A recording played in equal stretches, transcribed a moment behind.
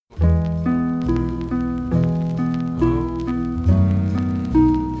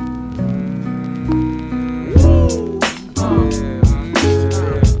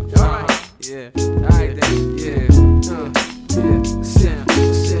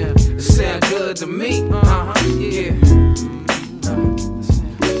to me. Yeah.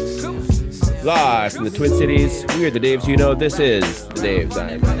 Live from the Twin Cities, we are the Daves you know. This is the Daves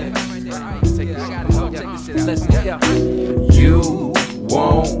I know. You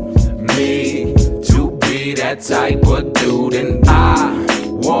want me to be that type of dude, and I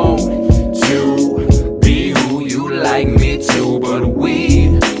want to be who you like me to, but we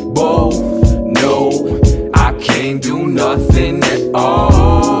both know I can't do nothing at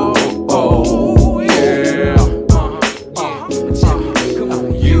all. Oh, yeah.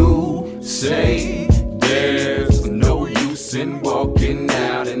 You say there's no use in walking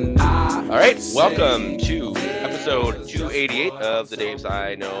out, and I. All right, welcome to episode 288 of the Daves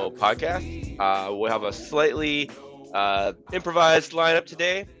I Know podcast. We'll have a slightly improvised lineup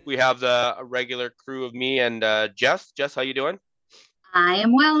today. We have the regular crew of me and Jess. Jess, how you doing? I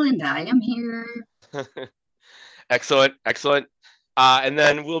am well, and I am here. Excellent. And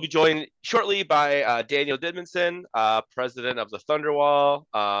then we'll be joined shortly by Daniel Ditmanson, president of the Thunderwall,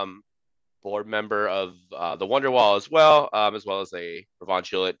 board member of the Wonderwall as well as a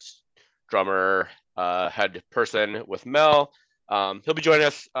Revontulet drummer, head person with Mel. He'll be joining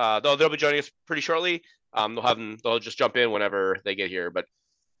us. They'll be joining us pretty shortly. They'll just jump in whenever they get here. But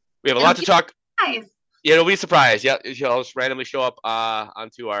we have a lot to talk. Nice. Yeah, it'll be a surprise. Yeah, he'll just randomly show up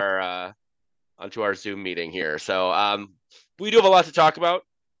onto our Zoom meeting here. So we do have a lot to talk about.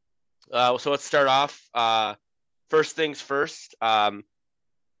 So let's start off. First things first. I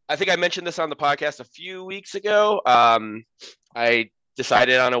think I mentioned this on the podcast a few weeks ago. I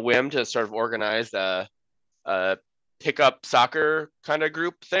decided on a whim to sort of organize a pickup soccer kind of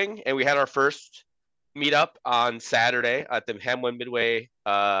group thing, and we had our first meetup on Saturday at the Hamlin Midway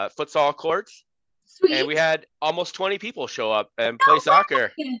futsal courts. Sweet. And we had almost 20 people show up and play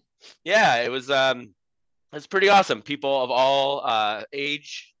soccer. Yeah, it was pretty awesome. People of all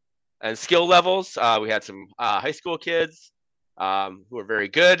age and skill levels. We had some high school kids who were very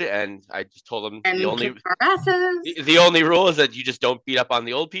good, and I just told them the only rule is that you just don't beat up on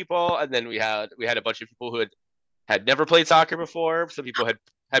the old people. And then we had a bunch of people who had never played soccer before. Some people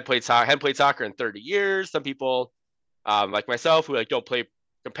hadn't played soccer in 30 years. Some people like myself who don't play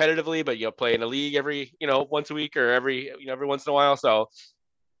competitively, but play in a league every once a week or every once in a while. So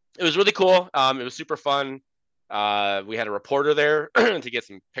it was really cool. It was super fun. We had a reporter there to get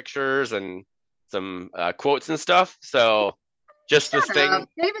some pictures and some quotes and stuff. So just this thing.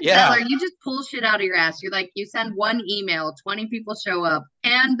 David Zeller, you just pull shit out of your ass. You're like, you send one email, 20 people show up,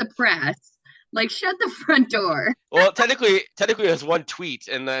 and the press. Like, shut the front door. Well, technically it was one tweet,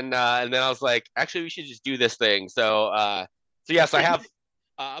 and then I was like, actually, we should just do this thing. So yes, I have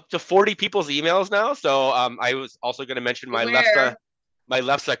up to 40 people's emails now. So I was also going to mention my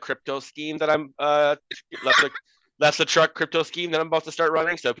Lefsa crypto scheme that I'm Lefsa truck crypto scheme that I'm about to start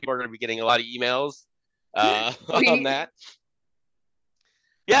running. So people are going to be getting a lot of emails on that.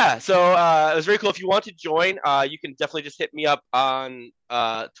 Yeah, so it was very cool. If you want to join, you can definitely just hit me up on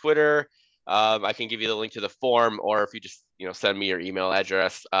Twitter. I can give you the link to the form, or if you just send me your email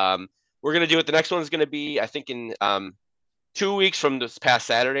address. We're going to do it. The next one is going to be, I think, in 2 weeks from this past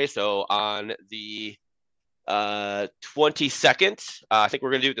Saturday. So on the 22nd, I think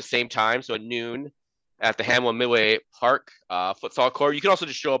we're going to do it at the same time. So at noon at the Hamlin Midway Park futsal court. You can also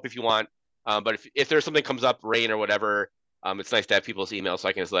just show up if you want. But if there's something comes up, rain or whatever, it's nice to have people's emails so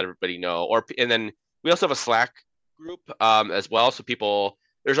I can just let everybody know. And then we also have a Slack group as well. So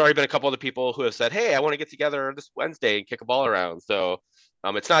there's already been a couple of the people who have said, hey, I want to get together this Wednesday and kick a ball around. So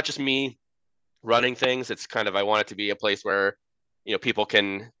it's not just me running things. It's kind of, I want it to be a place where, people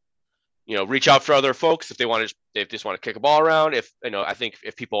can, reach out for other folks if they just want to kick a ball around. I think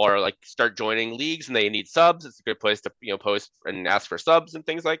if people are start joining leagues and they need subs, it's a good place to, post and ask for subs and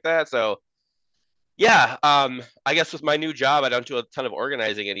things like that. So yeah, I guess with my new job, I don't do a ton of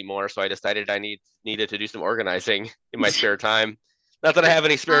organizing anymore. So I decided I needed to do some organizing in my spare time. Not that I have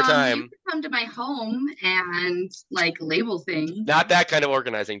any spare time. You can come to my home and label things. Not that kind of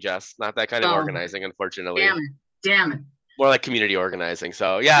organizing, Jess. Not that kind of organizing, unfortunately. Damn it. More like community organizing.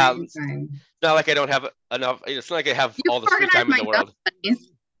 So yeah, it's not like I don't have enough. It's not like I have all the free time in the world.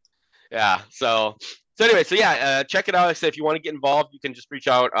 Yeah. So anyway, check it out. Like I said, if you want to get involved, you can just reach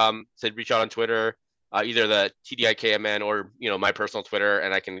out. Reach out on Twitter, either the TDIKMN or my personal Twitter,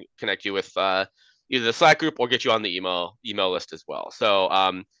 and I can connect you with either the Slack group or get you on the email list as well. So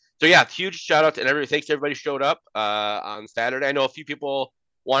yeah, huge shout out to everybody. Thanks to everybody who showed up on Saturday. I know a few people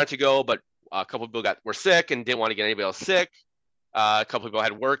wanted to go, but a couple of people were sick and didn't want to get anybody else sick. A couple of people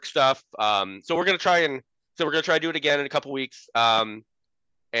had work stuff. So we're gonna try to do it again in a couple of weeks. And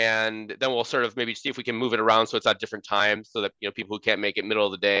then we'll sort of maybe see if we can move it around so it's at different times so that people who can't make it middle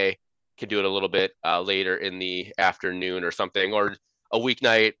of the day could do it a little bit later in the afternoon or something, or a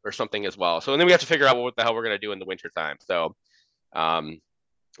weeknight or something as well. So and then we have to figure out what the hell we're going to do in the winter time. So I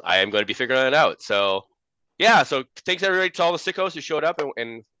am going to be figuring it out. So yeah, so thanks everybody to all the sickos who showed up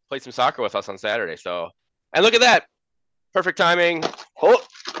and played some soccer with us on Saturday. So, and look at that, perfect timing. Oh,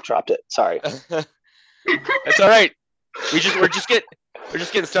 dropped it. Sorry. That's all right. We're just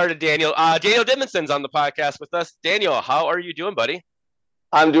getting started, Daniel. Daniel Ditmanson's on the podcast with us. Daniel, how are you doing, buddy?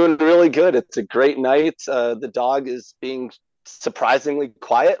 I'm doing really good. It's a great night. The dog is being surprisingly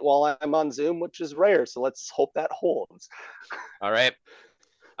quiet while I'm on Zoom, which is rare. So let's hope that holds. All right.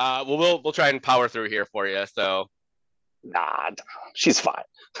 We'll try and power through here for you. So, nah, she's fine.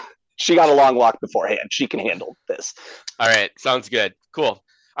 She got a long walk beforehand. She can handle this. All right, sounds good. Cool.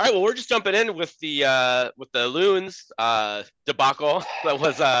 All right, well, we're just jumping in with the Loons debacle that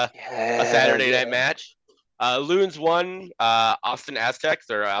was a Saturday night match. Loons won, Austin Aztecs,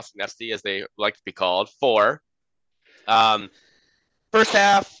 or Austin FC as they like to be called, 4. First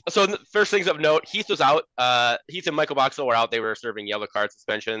half, so first things of note, Heath was out. Heath and Michael Boxell were out. They were serving yellow card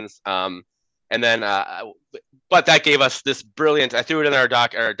suspensions. And then, but that gave us this brilliant, I threw it in our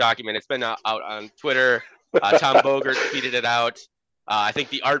document. It's been out on Twitter. Tom Bogert tweeted it out. I think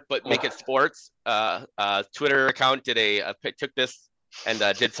the Art But Make It Sports Twitter account took this and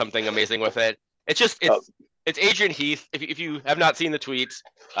did something amazing with it. It's Adrian Heath. If you have not seen the tweet,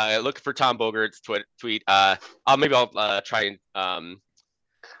 look for Tom Bogert's tweet. I'll try and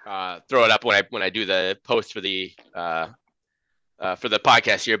throw it up when I do the post for the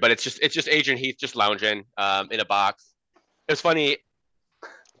podcast here. But it's just Adrian Heath just lounging in a box. It was funny.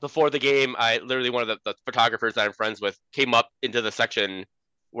 Before the game, one of the photographers that I'm friends with came up into the section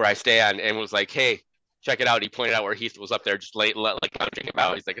where I stand and was like, "Hey, check it out." He pointed out where Heath was up there just like lounging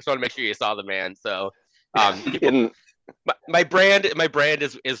about. He's like, "I just want to make sure you saw the man." So, my brand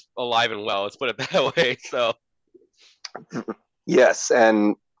is alive and well. Let's put it that way. So, yes,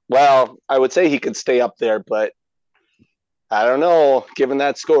 and well, I would say he could stay up there, but I don't know. Given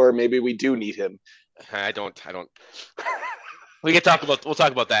that score, maybe we do need him. I don't. We'll talk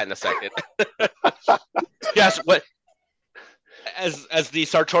about that in a second. Yes, as the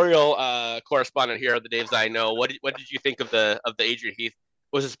sartorial correspondent here of the Daves I know, what did you think of the Adrian Heath?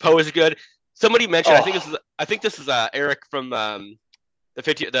 Was his pose good? Somebody mentioned. I think this is Eric from the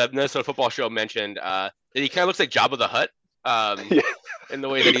Minnesota Football Show mentioned that he kind of looks like Jabba the Hutt in the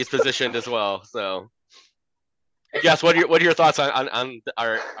way that he's positioned as well. So, yes, what are your thoughts on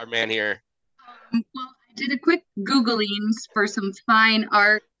our man here? Well, I did a quick Googling for some fine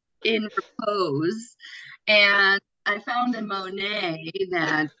art in repose, and I found a Monet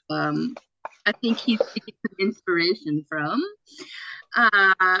that I think he's taking some inspiration from.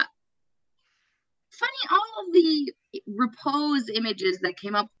 Funny, all of the repose images that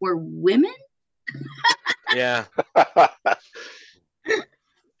came up were women. Yeah.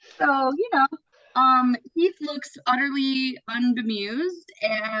 So, Heath looks utterly unbemused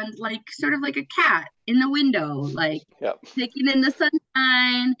and sort of like a cat in the window, taking in the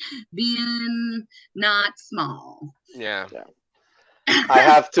sunshine, being not small. Yeah. I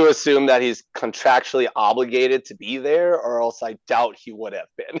have to assume that he's contractually obligated to be there, or else I doubt he would have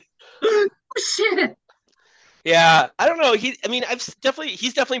been. Oh, shit. Yeah, I don't know. He's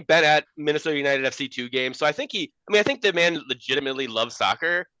definitely been at Minnesota United FC2 games, so I think the man legitimately loves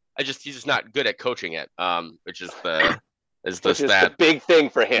soccer. He's just not good at coaching it, which is the the big thing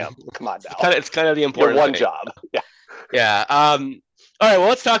for him. Come on now. It's kind of the important one thing. job. Yeah. Yeah. All right. Well,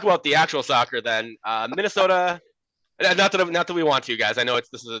 let's talk about the actual soccer then. Minnesota. Not that we want to, guys. I know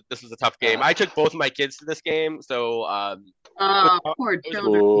this is a tough game. I took both of my kids to this game, so poor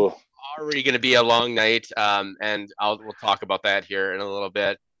children. Already going to be a long night, and we'll talk about that here in a little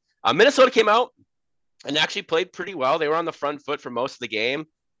bit. Minnesota came out and actually played pretty well. They were on the front foot for most of the game.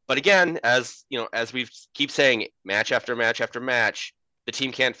 But again, as we keep saying, match after match after match, the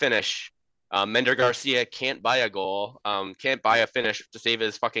team can't finish. Mender Garcia can't buy a goal, can't buy a finish to save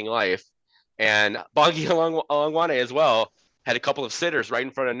his fucking life. And Bongi Alongwane as well had a couple of sitters right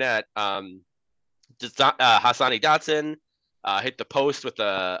in front of net. Hassani Dotson hit the post with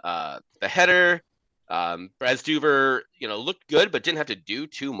the header. Brad Stuver, looked good, but didn't have to do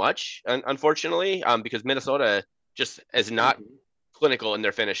too much, unfortunately, because Minnesota just is not clinical in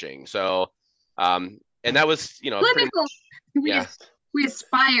their finishing. So, and that was, clinical. We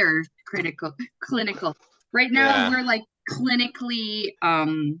aspire clinical. Right now, we're clinically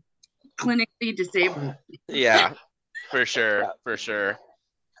disabled. Yeah, for sure.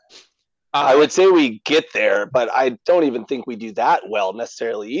 I would say we get there, but I don't even think we do that well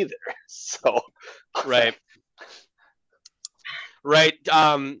necessarily either. So, right.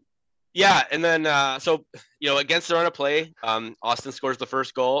 Yeah, and then so against the run of play, Austin scores the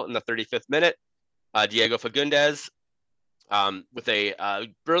first goal in the 35th minute. Diego Fagundes with a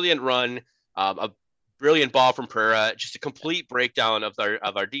brilliant run, a brilliant ball from Pereira, just a complete breakdown of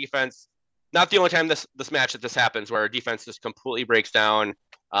our defense. Not the only time this match that this happens, where our defense just completely breaks down.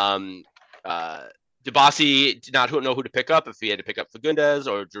 Debasi did not know who to pick up, if he had to pick up Fagundes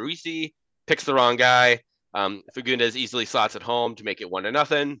or Druisi, picks the wrong guy. Fagundes easily slots it home to make it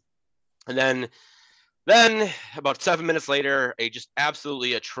 1-0. And then about 7 minutes later, a just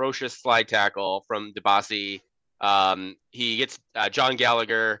absolutely atrocious slide tackle from Debasi. He gets John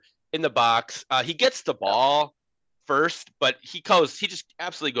Gallagher in the box. He gets the ball first, but he just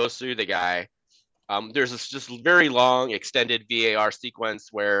absolutely goes through the guy. There's this just very long, extended VAR sequence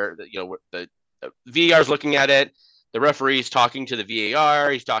where the VAR is looking at it. The referee's talking to the VAR.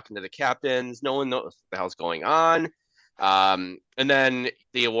 He's talking to the captains. No one knows what the hell's going on. And then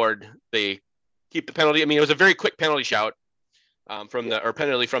they keep the penalty. I mean, it was a very quick penalty shout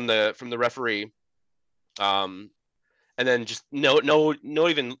penalty from the referee. And then just no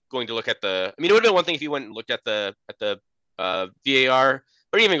even going to look at the. I mean, it would have been one thing if you went and looked at the VAR,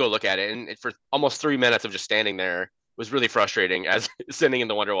 or even go look at it. And for almost 3 minutes of just standing there was really frustrating as sitting in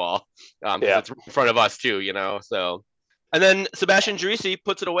the Wonderwall. It's in front of us too, So, and then Sebastian Druisi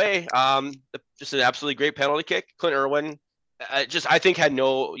puts it away. Just an absolutely great penalty kick. Clint Irwin, I think had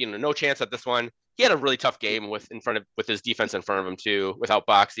no chance at this one. He had a really tough game with his defense in front of him too, without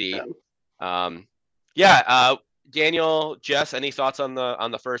Boxy. Daniel, Jess, any thoughts on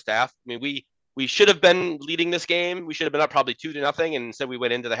the first half? I mean, we should have been leading this game. We should have been up probably 2-0, and instead we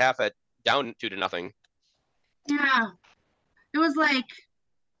went into the half at down 2-0. Yeah, it was like,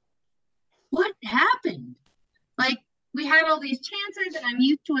 what happened? Like, we had all these chances, and I'm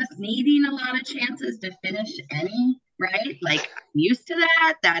used to us needing a lot of chances to finish any, right? Like, I'm used to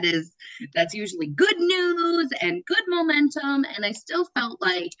that. That's usually good news and good momentum. And I still felt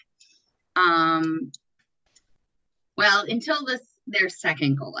like, until their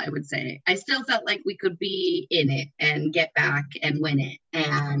second goal, I would say, I still felt like we could be in it and get back and win it.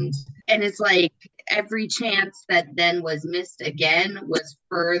 And it's like every chance that then was missed again was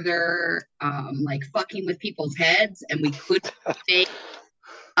further like fucking with people's heads, and we could make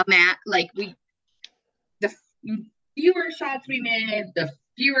a match. Like the fewer shots we made, the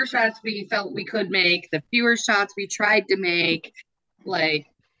fewer shots we felt we could make, the fewer shots we tried to make. Like,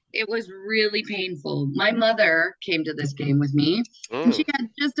 it was really painful. My mother came to this game with me, and she had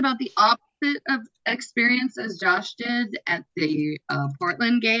just about the opposite of experience as Josh did at the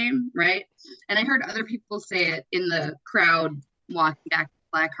Portland game, right? And I heard other people say it in the crowd walking back to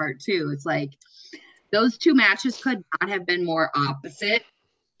Blackheart too. It's like those two matches could not have been more opposite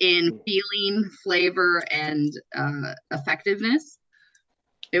in feeling, flavor, and effectiveness.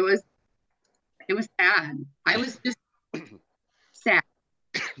 It was sad. I was just sad.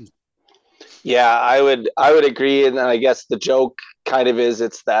 Yeah, I would agree, and I guess the joke kind of is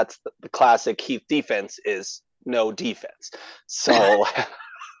that's the classic Heath defense is no defense. So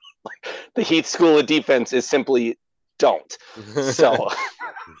the Heath school of defense is simply don't. So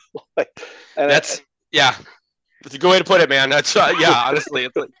that's it's a good way to put it, man. That's honestly,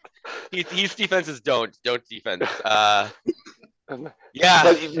 it's like Heath's defense is don't defense. But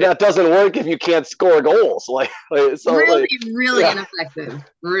that doesn't work if you can't score goals. Really ineffective.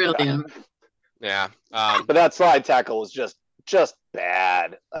 Really ineffective. Yeah. But that slide tackle was just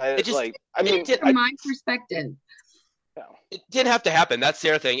bad. From my perspective, it didn't have to happen. That's the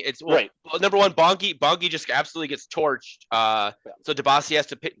other thing. It's right. Number one, Bongi just absolutely gets torched. So Debasi has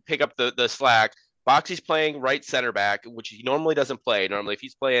to pick up the slack. Boxy's playing right center back, which he normally doesn't play. Normally, if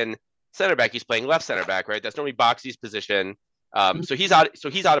he's playing center back, he's playing left center back, right? That's normally Boxy's position. So he's out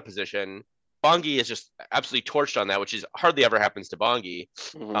of position. Bongi is just absolutely torched on that, which is hardly ever happens to Bongi.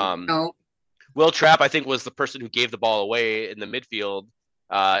 No. Will Trapp, I think, was the person who gave the ball away in the midfield.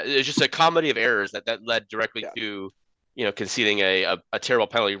 It was just a comedy of errors that led directly to, conceding a terrible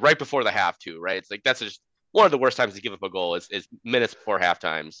penalty right before the half too, right? It's like that's just one of the worst times to give up a goal is minutes before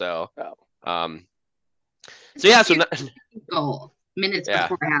halftime. So, goal minutes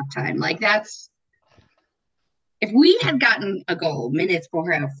before halftime. Like that's. If we had gotten a goal minutes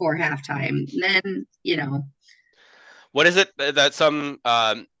before halftime, then What is it that some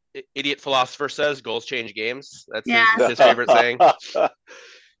idiot philosopher says? Goals change games. That's his favorite saying.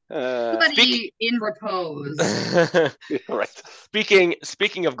 Somebody in repose. Right.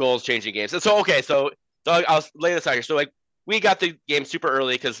 Speaking of goals changing games. So I'll lay this out here. So we got the game super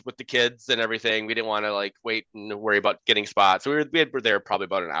early because with the kids and everything, we didn't want to wait and worry about getting spots. So we were there probably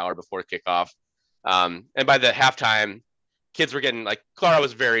about an hour before kickoff. And by the halftime, kids were getting like Clara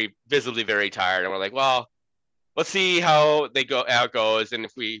was very visibly very tired, and we're like, well, let's see how it goes, and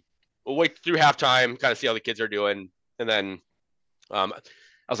if we'll wait through halftime, kind of see how the kids are doing, and then I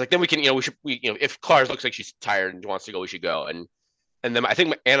was like, then we can, if Clara looks like she's tired and wants to go, we should go, and then I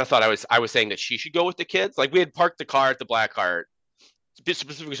think Anna thought I was saying that she should go with the kids. Like we had parked the car at the Black Cart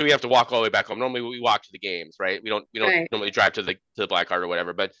specifically, so we have to walk all the way back home. Normally we walk to the games, right? We don't Right. normally drive to the Black Cart or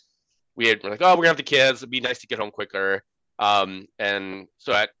whatever, but we're like, oh, we're gonna have the kids. It'd be nice to get home quicker. And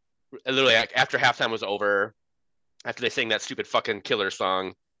so literally after halftime was over, after they sang that stupid fucking killer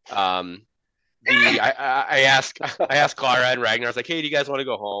song, I asked Clara and Ragnar, I was like, hey, do you guys want to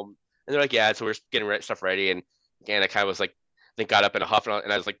go home? And they're like, yeah. So we're getting stuff ready, and I kind of was like, I think got up in a huff,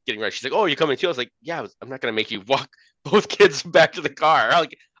 and I was like getting ready. She's like, oh, are you coming too? I was like, yeah. I'm not gonna make you walk both kids back to the car.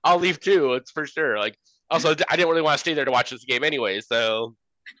 Like, I'll leave too. It's for sure. Like, also, I didn't really want to stay there to watch this game anyway. So,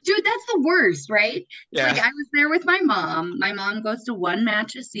 Dude, that's the worst, right? yeah. Like I was there with my mom. My mom goes to one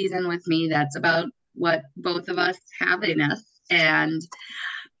match a season with me. That's about what both of us have in us. And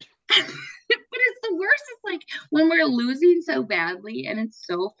but it's the worst. It's like when we're losing so badly and it's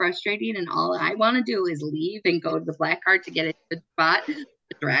so frustrating, and all I want to do is leave and go to the Black Cart to get a good spot, the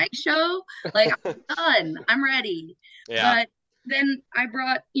drag show. Like I'm done. I'm ready. Yeah. But then I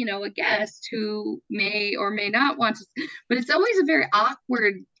brought, a guest who may or may not want to, but it's always a very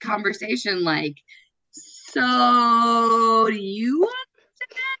awkward conversation. Like, so do you want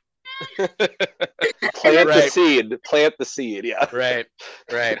Plant Right. the seed. Yeah. Right.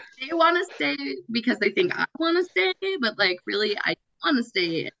 they want to stay because they think I want to stay, but like really I want to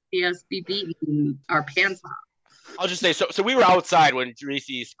stay and see us be beating our pants off. I'll just say so we were outside when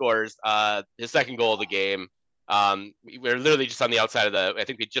Dreesy scores his second goal of the game. We were literally just on the outside of I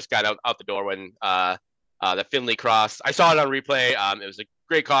think we just got out the door when the Finley cross. I saw it on replay. It was a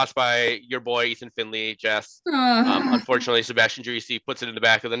great cross by your boy Ethan Finley, Jess. Unfortunately, Sebastian Dreesy puts it in the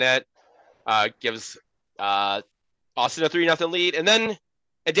back of the net, gives Austin a 3-0 lead, and then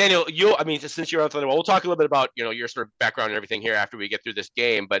Daniel, since you're on Thunderwall, we'll talk a little bit about your sort of background and everything here after we get through this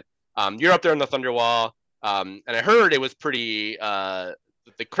game. But you're up there on the Thunderwall, and I heard it was pretty.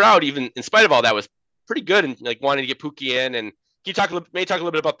 The crowd, even in spite of all that, was pretty good and like wanting to get Pookie in. And can you talk a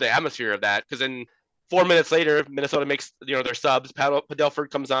little bit about the atmosphere of that? Because then 4 minutes later, Minnesota makes their subs. Padelford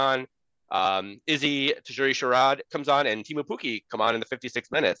comes on, Izzy Tajuri Sherrod comes on, and Timo Pukki come on in the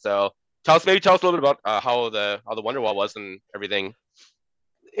 56th minute. So tell us a little bit about how the Wonderwall was and everything.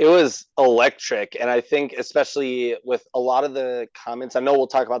 It was electric, and I think especially with a lot of the comments, I know we'll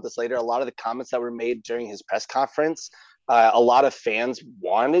talk about this later, a lot of the comments that were made during his press conference, a lot of fans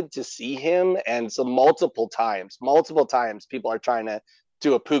wanted to see him, and so multiple times people are trying to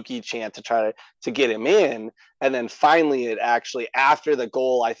do a Pookie chant to try to get him in, and then finally it actually, after the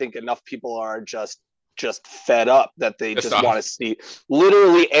goal, I think enough people are just fed up that they just want to see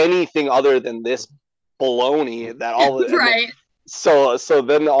literally anything other than this baloney that all right. So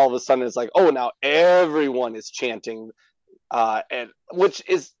then all of a sudden it's like, oh, now everyone is chanting, and which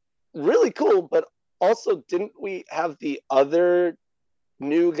is really cool. But also, didn't we have the other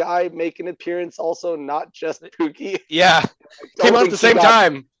new guy make an appearance also, not just Pookie? Yeah, came out at the same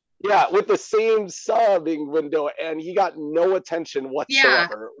time. Yeah, with the same subbing window, and he got no attention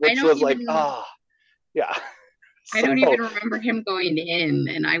whatsoever, which was like, yeah. I don't even remember him going in,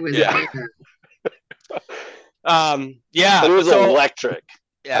 and I was there. But it was electric.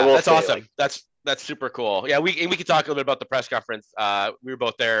 Yeah, that's awesome. That's super cool. Yeah, we could talk a little bit about the press conference. We were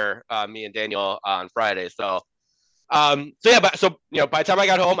both there, me and Daniel, on Friday. So by the time I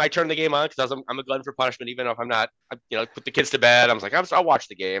got home, I turned the game on because I'm a glutton for punishment, even if I'm not. Put the kids to bed. I was like, I'll watch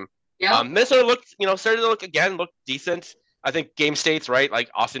the game. Yeah. Minnesota started to look decent. I think game states, right? Like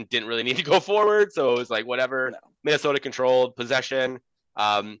Austin didn't really need to go forward, so it was like whatever. No. Minnesota controlled possession,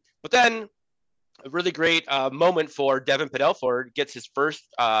 but then a really great moment for Devin Padelford, gets his first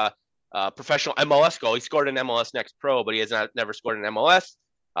professional MLS goal. He scored an MLS Next Pro, but he has never scored an MLS.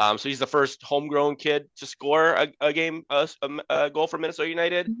 So he's the first homegrown kid to score a goal for Minnesota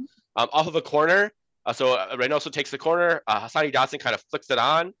United, off of a corner. So Reynoso takes the corner. Hassani Dotson kind of flicks it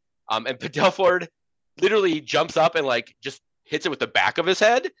on, and Padelford literally jumps up and like just hits it with the back of his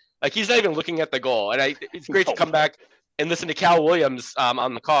head. Like he's not even looking at the goal. And it's great to come back and listen to Cal Williams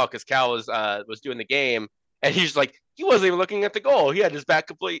on the call, because Cal was doing the game, and he's like, he wasn't even looking at the goal. He had his back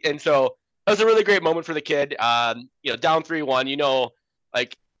complete. And so that was a really great moment for the kid. Down 3-1,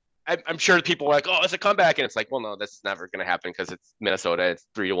 like I'm sure people were like, oh, it's a comeback. And it's like, well, no, that's never going to happen because it's Minnesota. It's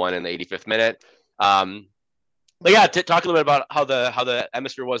 3-1 in the 85th minute. But yeah, to talk a little bit about how the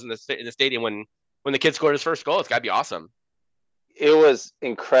atmosphere was in the stadium when the kid scored his first goal. It's got to be awesome. it was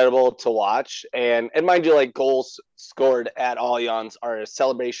incredible to watch. And mind you, like, goals scored at Allianz are a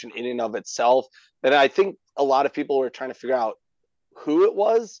celebration in and of itself. And I think a lot of people were trying to figure out who it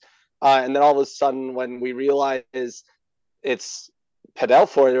was. And then all of a sudden, when we realized it's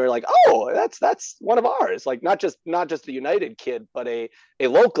Padelford, they were like, oh, that's one of ours. Like, not just a United kid, but a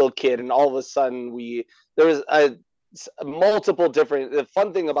local kid. And all of a sudden there was multiple different, the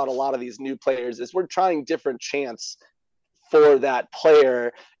fun thing about a lot of these new players is we're trying different chants for that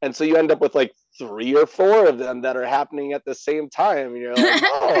player. And so you end up with like 3 or 4 of them that are happening at the same time. And you're like,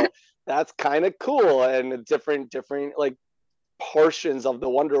 oh, that's kind of cool. And different like portions of the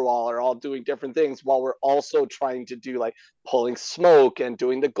Wonderwall are all doing different things while we're also trying to do like pulling smoke and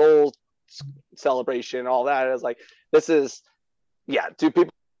doing the goal celebration and all that. It's like, this is, yeah, do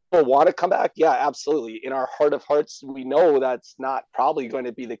people want to come back? Yeah, absolutely. In our heart of hearts, we know that's not probably going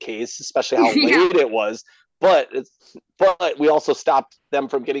to be the case, especially how late it was. But we also stopped them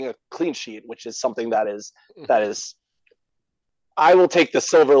from getting a clean sheet, which is something that is I will take the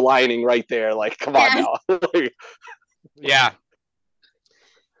silver lining right there. Like, come on now. Yeah.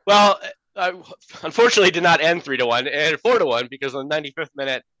 Well, unfortunately, did not end 3-1 and 4-1 because on the 95th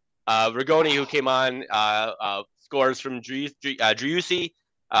minute, Rigoni, who came on, scores from Driussi.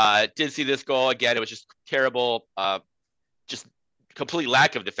 Did see this goal again. It was just terrible, just complete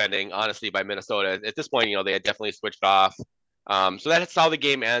lack of defending, honestly, by Minnesota. At this point, they had definitely switched off. So that's how the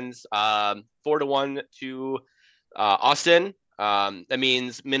game ends. 4-1 to Austin. That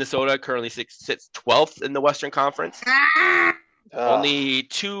means Minnesota currently sits 12th in the Western Conference. Only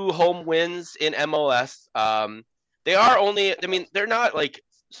 2 home wins in MLS. They are only, they're not like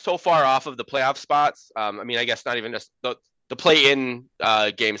so far off of the playoff spots. I guess not even just the play-in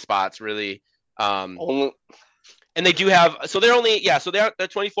game spots, really. And they do have, so they're only, so they're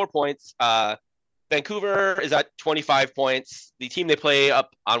 24 points. Vancouver is at 25 points. The team they play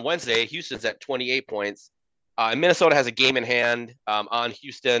up on Wednesday, Houston's at 28 points. And Minnesota has a game in hand on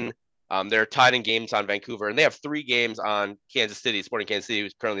Houston. They're tied in games on Vancouver, and they have 3 games on Kansas City. Sporting Kansas City,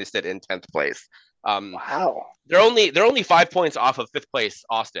 who's currently sit in 10th place. Wow. They're only 5 points off of 5th place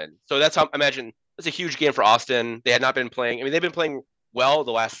Austin. So that's how, imagine, that's a huge game for Austin. They had not been playing. They've been playing well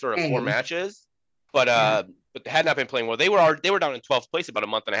the last sort of 4 matches, but they had not been playing well. They were down in 12th place about a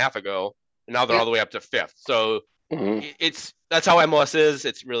month and a half ago, and now they're all the way up to 5th. So that's how MLS is.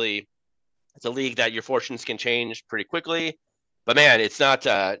 It's a league that your fortunes can change pretty quickly. But man, it's not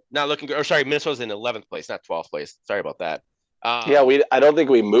looking good. Or sorry, Minnesota's in 11th place, not 12th place. Sorry about that. I don't think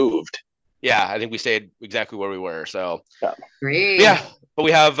we moved. Yeah, I think we stayed exactly where we were. So Great. Yeah, but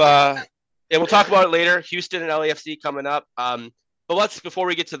we have and we'll talk about it later. Houston and LAFC coming up. But before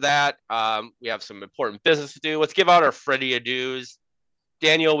we get to that, we have some important business to do. Let's give out our Freddie Adu's.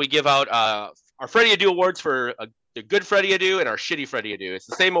 Daniel, we give out our Freddie Adu awards for the good Freddie Adu and our shitty Freddie Adu. It's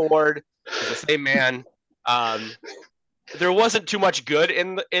the same award. It's the same man. There wasn't too much good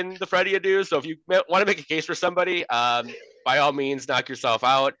in the Freddie Adu, so if you want to make a case for somebody, by all means, knock yourself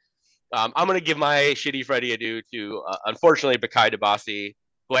out. I'm going to give my shitty Freddie Adu to, unfortunately, Bakaye Debasi,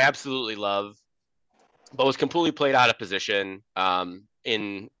 who I absolutely love, but was completely played out of position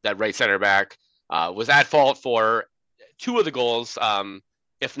in that right center back. Was at fault for 2 of the goals,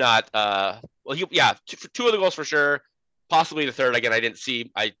 if not, 2 of the goals for sure. Possibly the third. Again, I didn't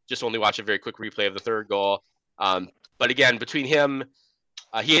see. I just only watched a very quick replay of the third goal. But again, between him,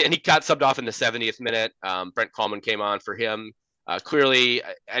 he got subbed off in the 70th minute. Brent Coleman came on for him. Clearly,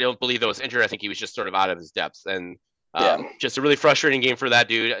 I don't believe that was injured. I think he was just sort of out of his depths. And just a really frustrating game for that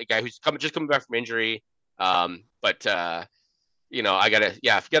dude, a guy who's coming back from injury. But I gotta, if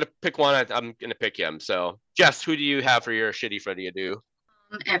you gotta pick one, I'm gonna pick him. So, Jess, who do you have for your shitty Freddie Adu?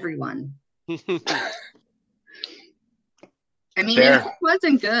 Everyone. Fair. It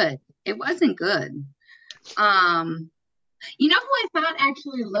wasn't good. It wasn't good. Who I thought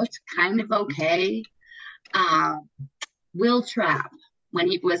actually looked kind of okay? Will Trapp, when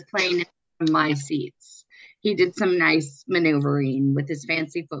he was playing in my seats. He did some nice maneuvering with his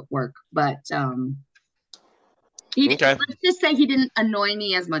fancy footwork, but let's just say he didn't annoy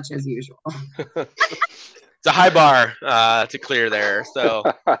me as much as usual. It's a high bar to clear there. So,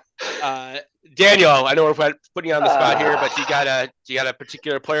 Daniel, I know we're putting you on the spot here, but do you got a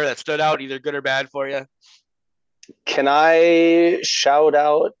particular player that stood out, either good or bad for you? Can I shout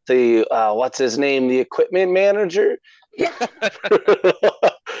out the what's his name, the equipment manager,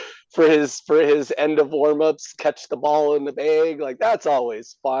 for his end of warmups, catch the ball in the bag, like that's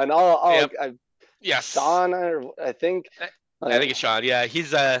always fun. Yes, Sean, I think it's Sean. Yeah,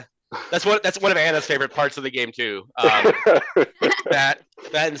 he's That's one of Anna's favorite parts of the game too. That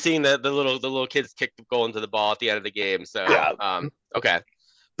and seeing the little kids kick the goal into the ball at the end of the game. So okay,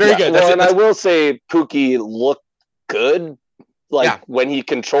 very good. Well, I will say Pookie looked good. When he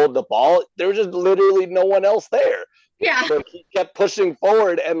controlled the ball, there was just literally no one else there. Yeah. So he kept pushing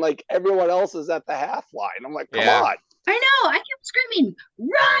forward, and everyone else is at the half line. I'm like, come on. I know. I kept screaming,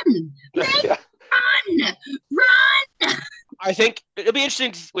 "Run! Run! Run!" I think it'll be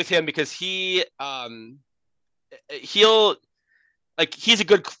interesting with him because he's a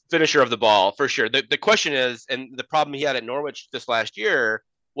good finisher of the ball for sure. The question is, and the problem he had at Norwich this last year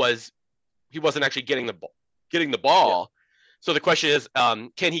was he wasn't actually getting the ball. Yeah. So the question is,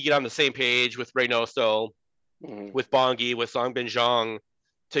 can he get on the same page with Reynoso, with Bongi, with Songbin Zhang,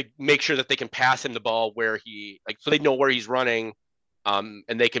 to make sure that they can pass him the ball where so they know where he's running, and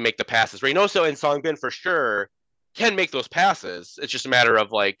they can make the passes. Reynoso and Songbin for sure can make those passes. It's just a matter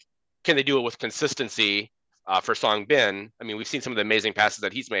of can they do it with consistency for Songbin? I mean, we've seen some of the amazing passes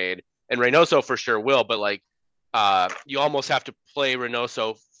that he's made, and Reynoso for sure will, but you almost have to play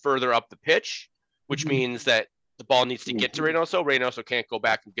Reynoso further up the pitch, which means that the ball needs to get to Reynoso. Reynoso can't go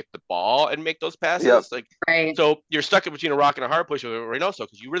back and get the ball and make those passes. Right. So you're stuck in between a rock and a hard place with Reynoso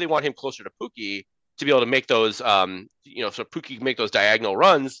because you really want him closer to Pookie to be able to make those, so Pookie can make those diagonal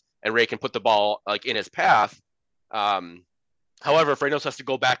runs and Ray can put the ball in his path. However, if Reynoso has to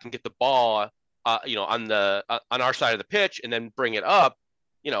go back and get the ball, on our side of the pitch and then bring it up,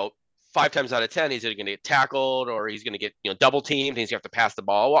 5 times out of 10, he's either going to get tackled or he's going to get, double teamed and he's going to have to pass the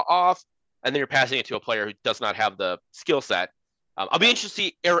ball off. And then you're passing it to a player who does not have the skill set. I'll be interested to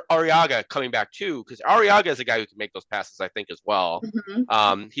see Arriaga coming back too, because Arriaga is a guy who can make those passes, I think, as well.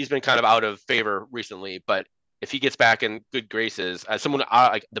 Mm-hmm. He's been kind of out of favor recently, but if he gets back in good graces, as someone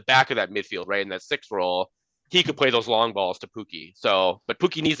the back of that midfield, right, in that 6th role, he could play those long balls to Pookie. So, but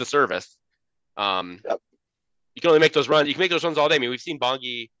Pookie needs the service. You can only make those runs. You can make those runs all day. I mean, we've seen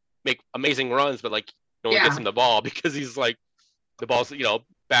Bongi make amazing runs, but no one gets him the ball because he's the ball's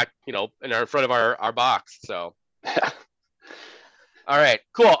back in front of our box. So all right,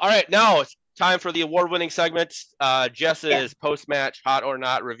 cool. All right, now it's time for the award-winning segment, Jess's post-match hot or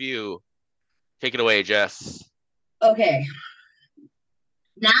not review. Take it away, Jess. Okay,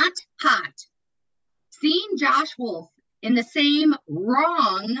 not hot. Seeing Josh Wolf in the same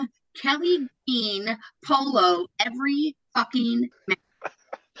wrong Kelly Green polo every fucking match.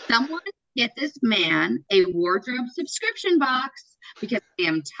 Someone get this man a wardrobe subscription box because I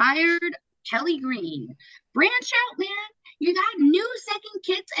am tired of Kelly Green. Branch out, man. You got new second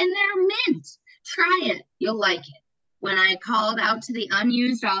kits and they're mint. Try it. You'll like it. When I called out to the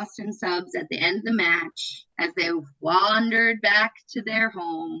unused Austin subs at the end of the match as they wandered back to their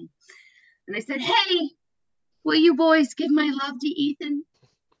home, and they said, "Hey, will you boys give my love to Ethan?"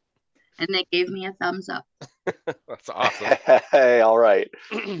 And they gave me a thumbs up. That's awesome. Hey, all right.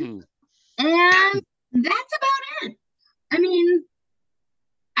 And that's about it. I mean,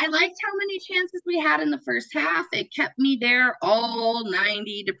 I liked how many chances we had in the first half. It kept me there all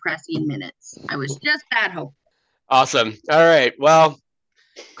 90 depressing minutes. I was just that hopeful. Awesome. All right. Well,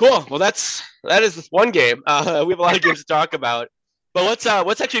 cool. Well, that is one game. We have a lot of games to talk about. But let's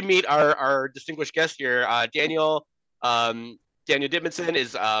actually meet our distinguished guest here. Daniel Ditmanson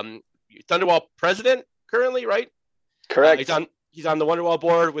is Thunderwall president currently, right? Correct. He's on the Wonderwall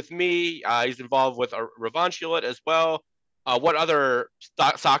board with me. He's involved with Revontulet as well. What other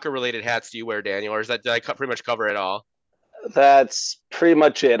soccer-related hats do you wear, Daniel? Or did I pretty much cover it all? That's pretty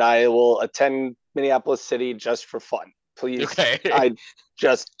much it. I will attend Minneapolis City just for fun. Please. Okay. I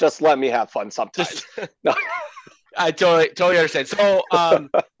just let me have fun sometimes. No. I totally understand. So,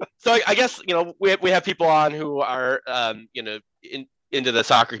 so I guess we have people on who are into the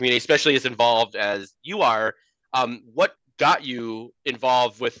soccer community, especially as involved as you are. What got you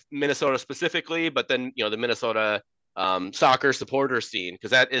involved with Minnesota specifically, but then the Minnesota soccer supporter scene?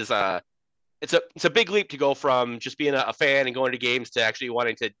 Because that is it's a big leap to go from just being a fan and going to games to actually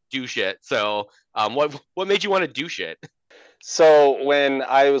wanting to do shit. So, what made you want to do shit? So when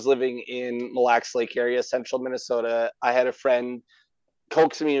I was living in Mille Lacs Lake area, central Minnesota, I had a friend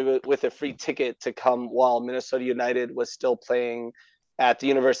coax me with a free ticket to come while Minnesota United was still playing at the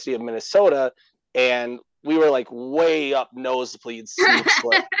University of Minnesota. And we were like way up nosebleed seats.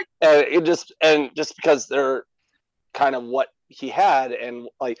 and just because they're kind of what he had. And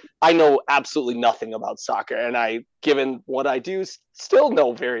I know absolutely nothing about soccer. And given what I do, still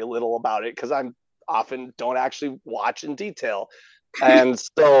know very little about it because I'm often don't actually watch in detail. And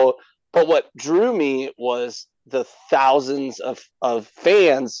so, but what drew me was the thousands of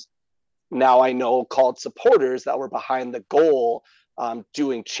fans, now I know, called supporters, that were behind the goal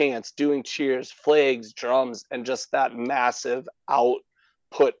doing chants, doing cheers, flags, drums, and just that massive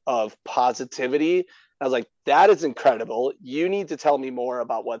output of positivity. I was like, that is incredible. You need to tell me more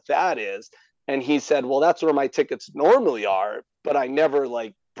about what that is. And he said, well, that's where my tickets normally are, but I never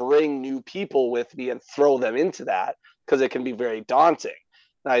like bring new people with me and throw them into that because it can be very daunting.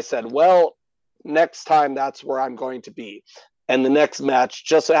 And I said, well, next time that's where I'm going to be. And the next match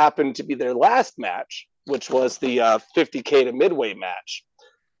just happened to be their last match, which was the 50K to midway match.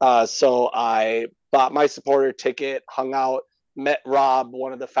 So I bought my supporter ticket, hung out, met Rob,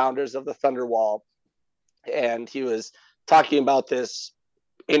 one of the founders of the Thunderwall, and he was talking about this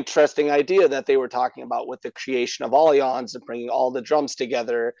interesting idea that they were talking about with the creation of Allianz and bringing all the drums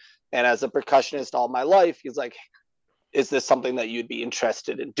together. And as a percussionist all my life, he's like, is this something that you'd be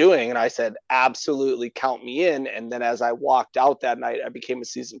interested in doing? And I said, absolutely, count me in. And then as I walked out that night, I became a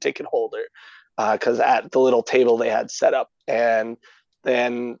season ticket holder because at the little table they had set up. And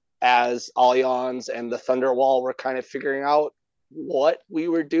then as Allianz and the Thunderwall were kind of figuring out what we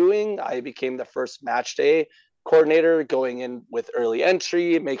were doing, I became the first match day coordinator, going in with early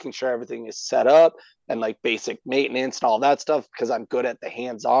entry, making sure everything is set up and like basic maintenance and all that stuff, because I'm good at the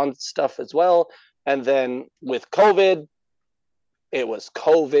hands-on stuff as well. And then with COVID, it was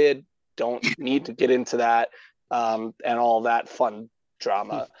COVID. Don't need to get into that and all that fun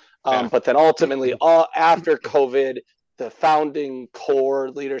drama. But then ultimately, after COVID, the founding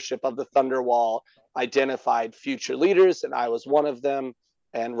core leadership of the Thunderwall identified future leaders, and I was one of them.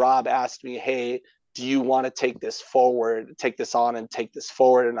 And Rob asked me, hey, do you want to take this forward, take this on and take this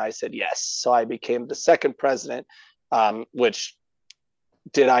forward? And I said, yes. So I became the second president, which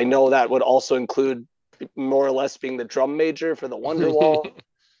did I know that would also include more or less being the drum major for the Wonderwall?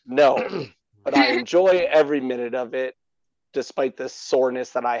 No, but I enjoy every minute of it, despite the soreness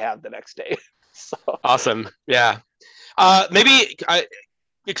that I have the next day. So. Awesome. Yeah. Maybe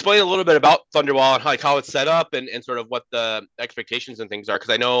explain a little bit about Thunderwall and how it's set up and sort of what the expectations and things are. Because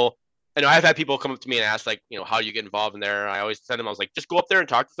I know I've had people come up to me and ask, like, how you get involved in there. I always send them, I was like, just go up there and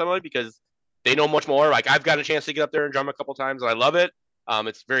talk to somebody because they know much more. Like, I've got a chance to get up there and drum a couple times and I love it.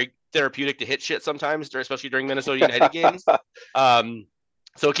 It's very therapeutic to hit shit sometimes, especially during Minnesota United games.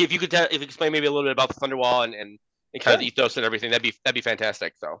 So if you could explain maybe a little bit about the Thunderwall and kind of the ethos and everything, that'd be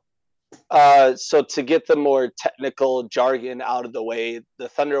fantastic. So to get the more technical jargon out of the way, the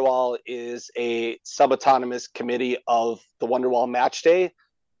Thunderwall is a sub-autonomous committee of the Wonderwall Match Day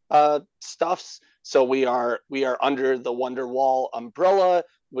stuffs. So we are under the Wonderwall umbrella.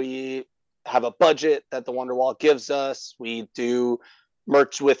 We have a budget that the Wonderwall gives us. We do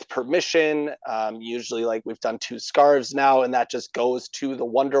merch with permission. Usually, like, we've done 2 scarves now, and that just goes to the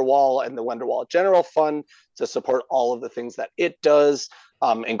Wonderwall and the Wonderwall General Fund to support all of the things that it does,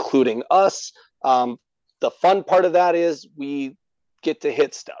 including us. The fun part of that is we get to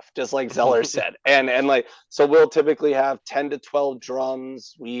hit stuff, just like Zeller said. And like, so we'll typically have 10 to 12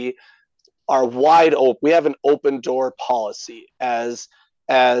 drums. We are wide open. We have an open door policy. As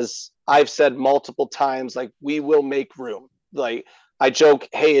I've said multiple times, like, we will make room. Like, I joke,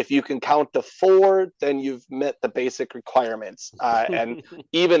 hey, if you can count to 4, then you've met the basic requirements. And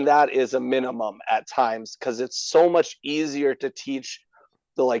even that is a minimum at times, because it's so much easier to teach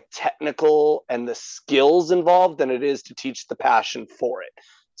the like technical and the skills involved than it is to teach the passion for it.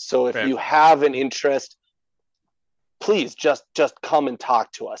 So if you have an interest, please just come and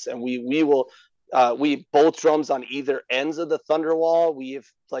talk to us, and we will. We both drums on either ends of the Thunderwall. We've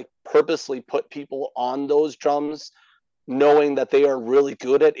like purposely put people on those drums, knowing that they are really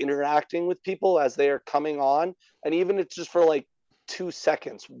good at interacting with people as they are coming on. And even if it's just for like 2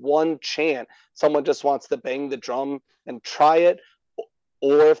 seconds, one chant, someone just wants to bang the drum and try it,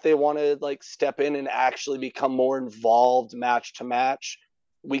 or if they want to like step in and actually become more involved match to match,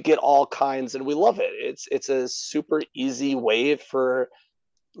 we get all kinds, and we love it. It's a super easy way for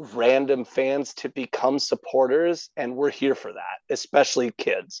random fans to become supporters, and we're here for that, especially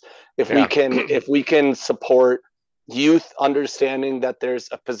kids. If we can support youth understanding that there's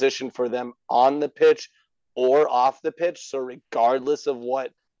a position for them on the pitch or off the pitch, so regardless of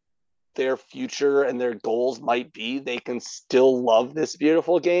what their future and their goals might be, they can still love this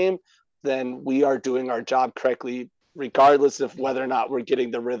beautiful game, then we are doing our job correctly, regardless of whether or not we're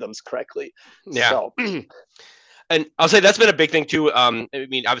getting the rhythms correctly. Yeah. So. And I'll say that's been a big thing too. I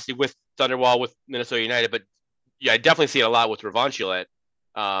mean, obviously with Thunderwall, with Minnesota United, but yeah, I definitely see it a lot with Revontulet.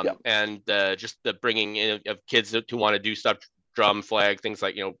 And just the bringing in of kids who want to do stuff, drum, flag, things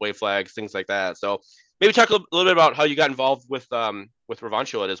like, wave flags, things like that. So maybe talk a little bit about how you got involved with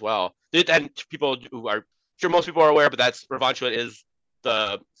Revontulet as well. And people who are sure most people are aware, but that's Revontulet is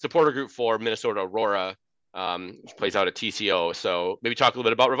the supporter group for Minnesota Aurora. which plays out at TCO. So maybe talk a little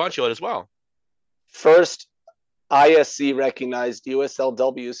bit about Revontulet as well. First, ISC recognized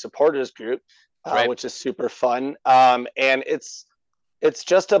USLW supporters group, Right. which is super fun. And it's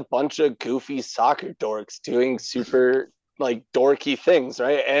just a bunch of goofy soccer dorks doing super like dorky things,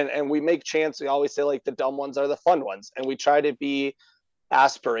 right? And we make chants. We always say like the dumb ones are the fun ones, and we try to be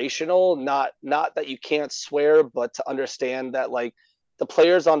aspirational. Not that you can't swear, but to understand that like the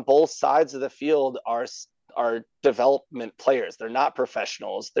players on both sides of the field are development players. They're not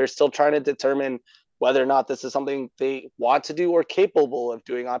professionals. They're still trying to determine whether or not this is something they want to do or capable of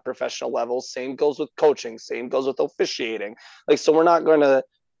doing on professional levels. Same goes with coaching. Same goes with officiating. Like, so we're not going to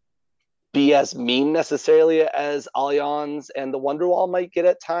be as mean necessarily as Allianz and the Wonderwall might get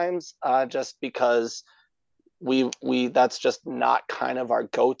at times, just because we that's just not kind of our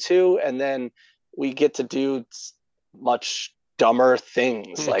go-to. And then we get to do much dumber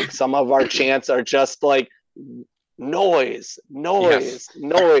things. Like some of our chants are just like noise, or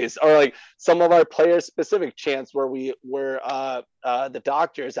like some of our player specific chants where we're the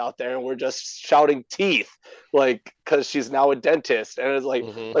doctor's out there and we're just shouting teeth, like because she's now a dentist, and it's like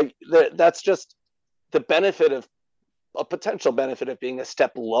that's just the benefit of a potential benefit of being a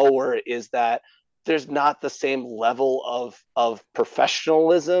step lower, is that there's not the same level of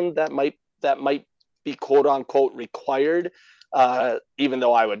professionalism that might be quote unquote required, even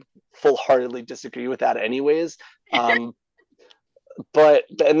though I would full-heartedly disagree with that anyways. But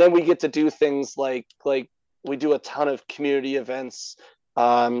and then we get to do things like we do a ton of community events,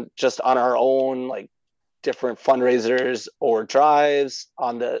 just on our own, like different fundraisers or drives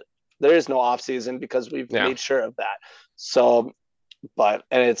there is no off season because we've made sure of that. So, and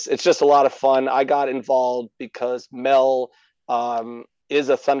it's just a lot of fun. I got involved because Mel is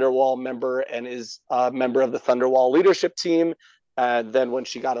a Thunderwall member and is a member of the Thunderwall leadership team. And then when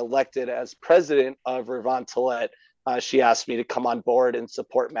she got elected as president of Revontulet, she asked me to come on board and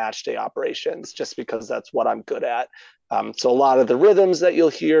support match day operations, just because that's what I'm good at. So a lot of the rhythms that you'll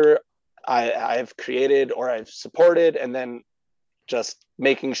hear, I've created or I've supported, and then just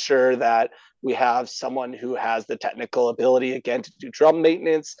making sure that we have someone who has the technical ability, again, to do drum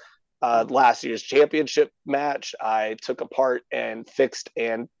maintenance. Last year's championship match, I took apart and fixed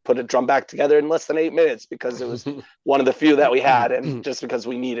and put a drum back together in less than 8 minutes because it was one of the few that we had, and just because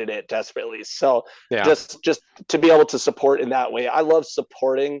we needed it desperately. So just to be able to support in that way, I love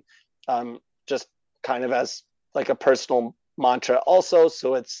supporting, just kind of as like a personal mantra also.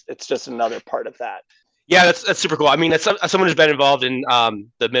 So it's just another part of that. Yeah, that's super cool. I mean, as someone who's been involved in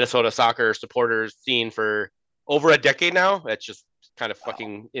the Minnesota soccer supporters scene for over a decade now, that's just kind of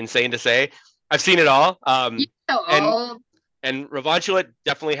fucking insane to say. I've seen it all. And Revontulet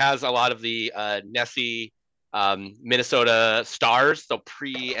definitely has a lot of the Nessie Minnesota stars, so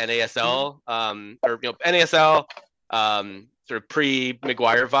pre-NASL, or NASL, sort of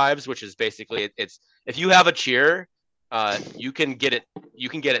pre-McGuire vibes, which is basically it's if you have a cheer, you can get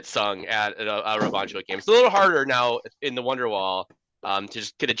it sung at a Revontulet game. It's a little harder now in the Wonderwall to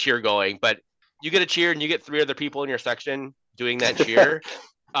just get a cheer going, but you get a cheer and you get 3 other people in your section doing that cheer.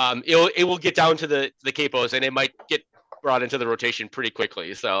 It will get down to the capos, and it might get brought into the rotation pretty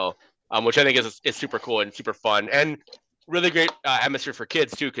quickly. So, which I think is super cool and super fun, and really great atmosphere for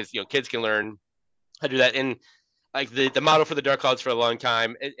kids too, because kids can learn how to do that. And like the motto for the Dark Clouds for a long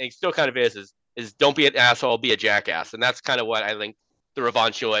time, it still kind of is don't be an asshole, be a jackass. And that's kind of what I think the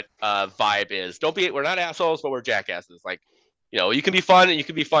Revontulet vibe is. We're not assholes, but we're jackasses. Like, you can be fun and you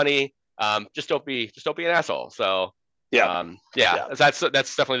can be funny. Just don't be an asshole. So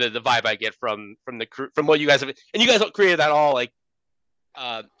that's definitely the vibe I get from the crew, from what you guys have, and you guys created that all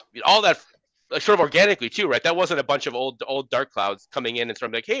all that like sort of organically too, right? That wasn't a bunch of old Dark Clouds coming in and sort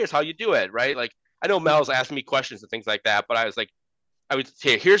of like, hey, here's how you do it, right? Like, I know Mel's asking me questions and things like that, but I was like, I would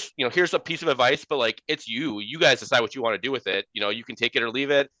say, here's a piece of advice, but like, it's you guys decide what you want to do with it. You can take it or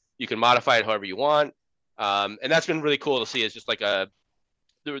leave it. You can modify it however you want. And that's been really cool to see. It's just like the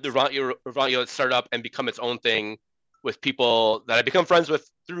Revontulet start up and become its own thing with people that I become friends with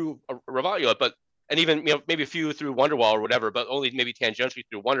through Revontulet, and even maybe a few through Wonderwall or whatever, but only maybe tangentially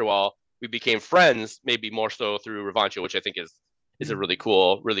through Wonderwall. We became friends, maybe more so through Revontulet, which I think is a really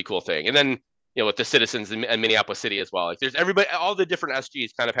cool thing. And then with the citizens in Minneapolis City as well. Like, there's everybody, all the different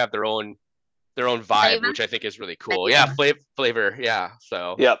SGs kind of have their own vibe, flavor, which I think is really cool. Yeah, flavor. Yeah.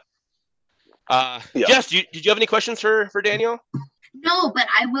 So. Yep. Jess, did you have any questions for Daniel? No, but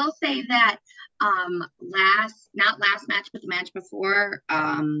I will say that not last match, but the match before,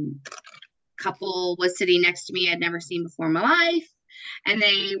 couple was sitting next to me I'd never seen before in my life, and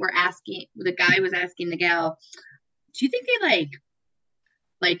the guy was asking the gal, do you think they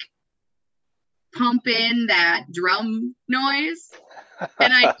like pump in that drum noise.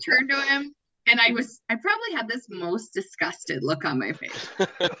 And I turned to him and I probably had this most disgusted look on my face.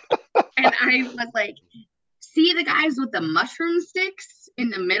 And I was like, see the guys with the mushroom sticks in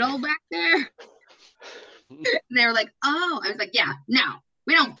the middle back there? They were like, oh. I was like, yeah, no,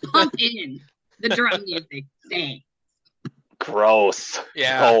 we don't pump in the drum music. Dang. Gross.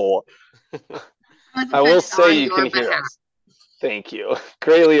 Yeah. Oh. I will say you can hear us. Thank you.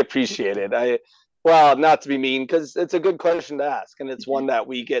 Greatly appreciated. Well, not to be mean, because it's a good question to ask, and it's one that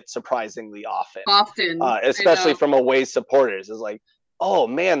we get surprisingly often. Especially from away supporters. Is like, oh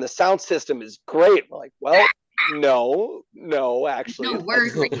man, the sound system is great. We're like, well, no, actually. No, we're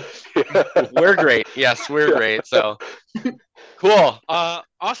great. We're great. Yes, we're great. So cool.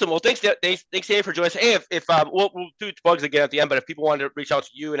 Awesome. Well, thanks, Danny, for joining us. Hey, if we'll do plugs again at the end, but if people want to reach out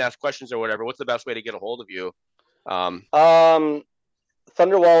to you and ask questions or whatever, what's the best way to get a hold of you? Thunderwall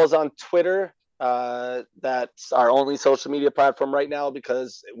is on Twitter. That's our only social media platform right now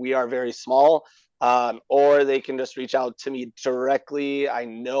because we are very small. Or they can just reach out to me directly. I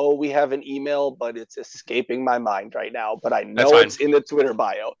know we have an email, but it's escaping my mind right now. But I know it's in the Twitter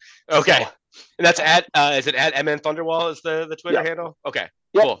bio. Okay. So. And that's is it at MN Thunderwall is the Twitter handle? Okay.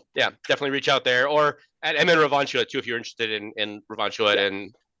 Yep. Cool. Yeah, definitely reach out there. Or at MN Revontulet too if you're interested in Revontulet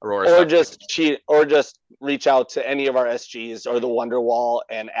and Aurora. Or just reach out to any of our SGs or the Wonderwall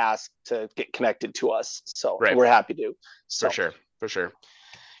and ask to get connected to us. So we're happy to. So. For sure.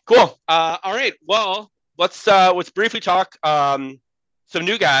 Cool. All right. Well, let's briefly talk some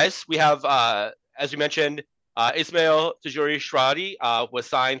new guys. We have, as we mentioned, Ismail Tajuri-Shradi was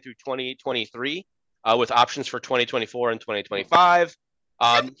signed through 2023 with options for 2024 and 2025.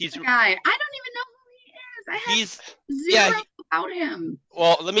 He's the guy. I don't even know who he is. I have zero about him.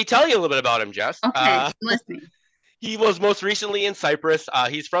 Well, let me tell you a little bit about him, Jess. Okay, I'm listening. He was most recently in Cyprus.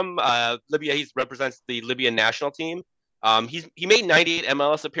 He's from Libya. He represents the Libyan national team. He made 98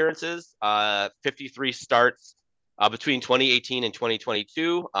 MLS appearances, 53 starts between 2018 and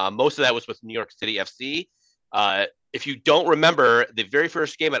 2022. Most of that was with New York City FC. If you don't remember the very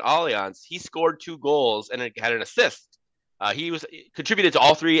first game at Allianz, he scored 2 goals and had an assist. He contributed to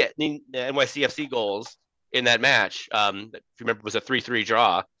all 3 NYCFC goals in that match. If you remember, it was a 3-3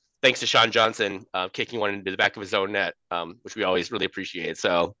 draw, thanks to Sean Johnson kicking one into the back of his own net, which we always really appreciate.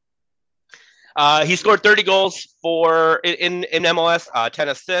 So. He scored 30 goals in MLS, 10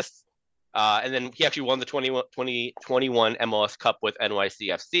 assists, and then he actually won the 2021 MLS Cup with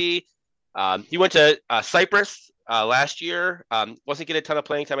NYCFC. He went to Cyprus last year, wasn't getting a ton of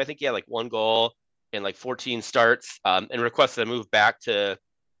playing time. I think he had like 1 goal in like 14 starts, and requested a move back to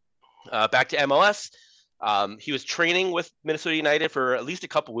MLS. He was training with Minnesota United for at least a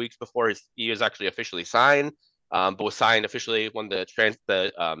couple weeks before he was actually officially signed, but was signed officially when the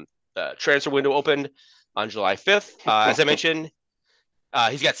transfer window opened on July 5th. As I mentioned,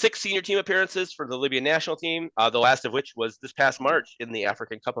 he's got 6 senior team appearances for the Libyan national team, the last of which was this past March in the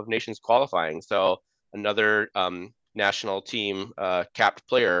African Cup of Nations qualifying. So another national team capped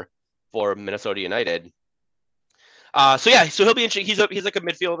player for Minnesota United. So he'll be interesting. He's like a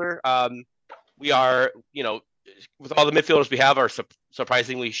midfielder. We are, with all the midfielders we have, are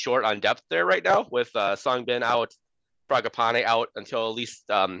surprisingly short on depth there right now with Song Bin out, Fragapane out until at least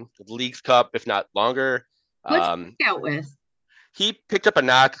the League's Cup, if not longer. What's he out with? He picked up a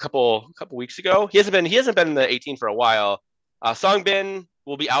knock a couple weeks ago. He hasn't been in the 18 for a while. Song Bin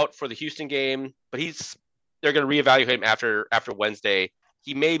will be out for the Houston game, but they're going to reevaluate him after Wednesday.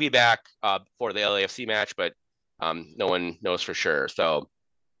 He may be back for the LAFC match, but no one knows for sure. So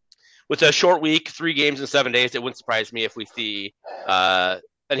with a short week, 3 games in 7 days, it wouldn't surprise me if we see.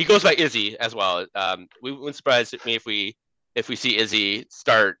 And he goes by Izzy as well. We wouldn't surprise me if we see Izzy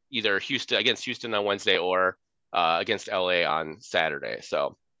start either against Houston on Wednesday or against LA on Saturday.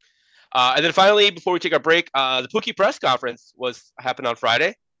 So, and then finally, before we take our break, the Pookie press conference happened on Friday.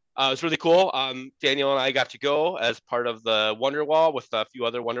 It was really cool. Daniel and I got to go as part of the Wonderwall with a few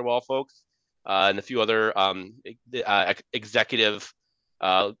other Wonderwall folks and a few other executive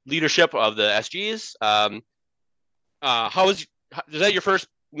leadership of the SGs. Was that your first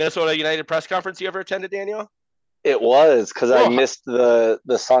Minnesota United press conference you ever attended, Daniel? It was, because I missed the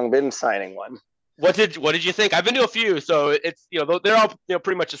Song Bin signing one. What did you think? I've been to a few, so it's they're all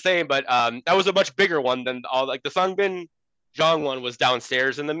pretty much the same, but that was a much bigger one than all. Like the Song Bin Jong one was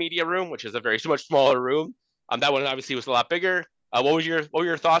downstairs in the media room, which is a very much smaller room. That one obviously was a lot bigger. What were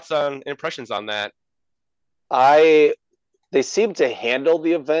your thoughts on impressions on that? They seemed to handle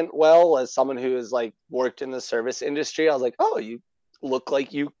the event well. As someone who has like worked in the service industry, I was like, oh, you look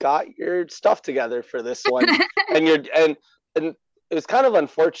like you got your stuff together for this one. and was kind of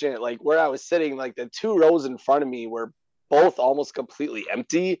unfortunate. Like where I was sitting, like the 2 rows in front of me were both almost completely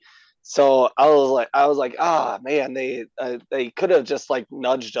empty. So I was like, man, they could have just like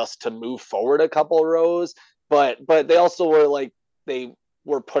nudged us to move forward a couple rows, but they also were like, they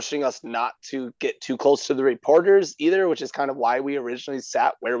were pushing us not to get too close to the reporters either, which is kind of why we originally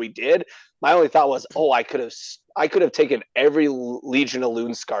sat where we did. My only thought was, I could have taken every Legion of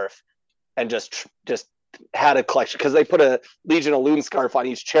Loon scarf and just had a collection, because they put a Legion of Loon scarf on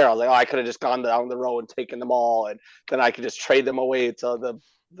each chair. I was like, I could have just gone down the row and taken them all, and then I could just trade them away to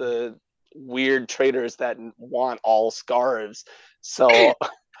the weird traders that want all scarves. So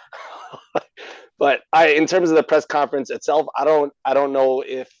but in terms of the press conference itself, I don't know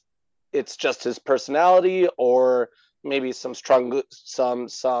if it's just his personality or maybe some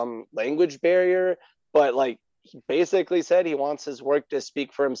language barrier, but like he basically said he wants his work to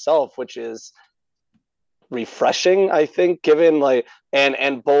speak for himself, which is refreshing, I think, given like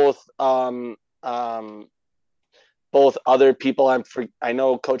and both other people. I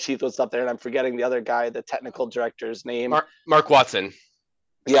know Coach Heath was up there, and I'm forgetting the other guy, the technical director's name. Mark Watson.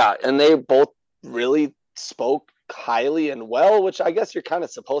 Yeah, and they both really spoke highly and well, which I guess you're kind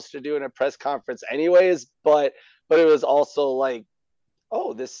of supposed to do in a press conference anyways, but it was also like,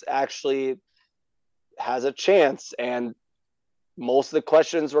 this actually has a chance. And most of the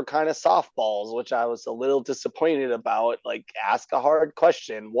questions were kind of softballs, which I was a little disappointed about. Like, ask a hard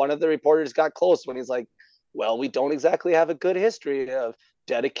question. One of the reporters got close when he's like, well, we don't exactly have a good history of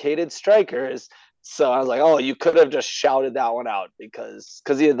dedicated strikers. So I was like, you could have just shouted that one out, because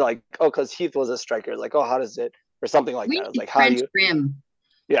he had like, because Heath was a striker. Like, how does it, or something like that. I was like, how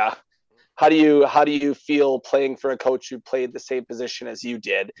do you feel playing for a coach who played the same position as you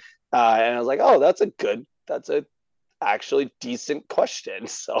did? And I was like, that's a actually decent question.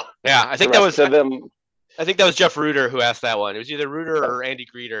 So yeah, I think that was Jeff Reuter who asked that one. It was either Reuter or Andy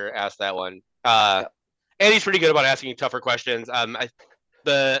Greeter asked that one. Andy's pretty good about asking tougher questions.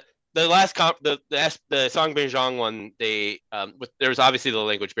 The last the Song Beijing one, there was obviously the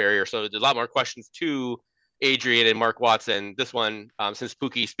language barrier, so there's a lot more questions to Adrian and Mark Watson. This one, since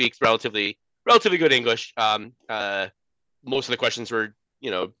Pookie speaks relatively good English, most of the questions were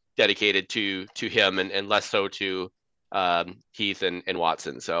dedicated to him and less so to Heath and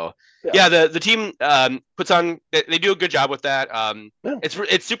Watson. So the team puts on, they do a good job with that.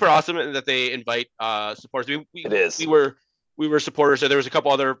 It's super awesome that they invite supporters. We were supporters. So there was a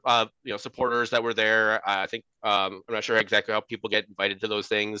couple other supporters that were there. I think I'm not sure exactly how people get invited to those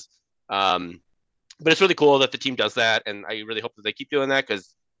things, but it's really cool that the team does that, and I really hope that they keep doing that,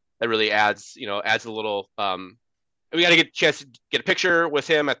 because that really adds a little. We got to get a chance to get a picture with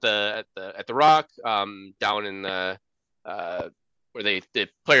him at the Rock, down in the where the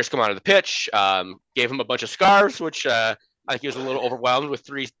players come out of the pitch. Gave him a bunch of scarves, which I think he was a little overwhelmed with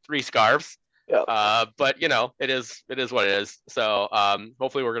three scarves. Yeah. But it is what it is. So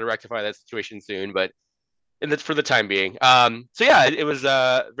hopefully we're going to rectify that situation soon, but for the time being. So yeah, it was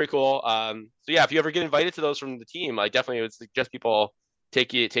very cool. So yeah, if you ever get invited to those from the team, I definitely would suggest people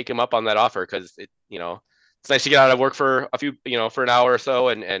take him up on that offer, because it's nice to get out of work for a few, for an hour or so,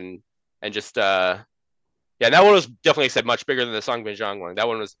 and just that one was definitely said much bigger than the Song Beijing one. That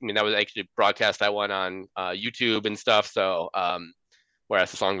one was, that was actually broadcast, that one on YouTube and stuff. So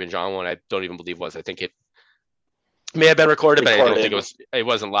whereas the Song Beijing one, I don't even believe was. I think it may have been recorded, but I don't think it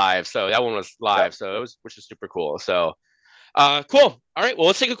wasn't live. So that one was live. So it was, which is super cool. So cool. All right. Well,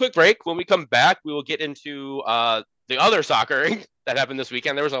 let's take a quick break. When we come back, we will get into the other soccer that happened this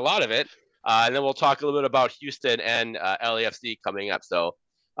weekend. There was a lot of it. And then we'll talk a little bit about Houston and LAFC coming up. So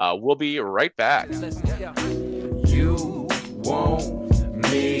we'll be right back. You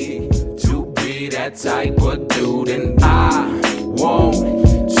want me to be that type of dude, and I want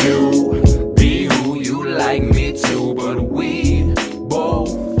to be who you like me to, but we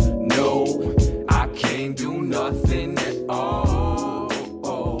both know I can't do nothing at all.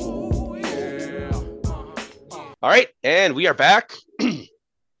 Oh, yeah. All right, and we are back.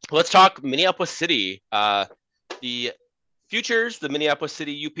 Let's talk Minneapolis City. The Futures, the Minneapolis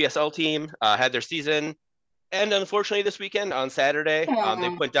City UPSL team, had their season end, unfortunately, this weekend on Saturday. They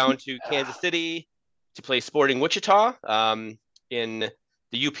went down to Kansas City to play Sporting Wichita in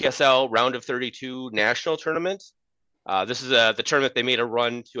the UPSL Round of 32 National Tournament. This is the tournament they made a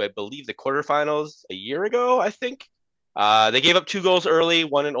run to, I believe, the quarterfinals a year ago, I think. They gave up 2 goals early,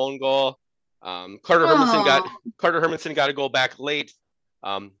 1 an own goal. Carter Hermanson got a goal back late,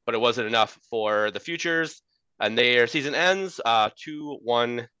 but it wasn't enough for the Futures. And their season ends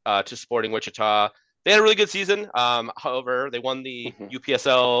 2-1 to Sporting Wichita. They had a really good season. However, they won the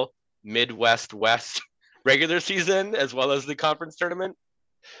UPSL Midwest West regular season as well as the conference tournament.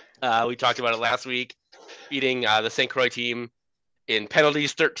 We talked about it last week, beating the St. Croix team in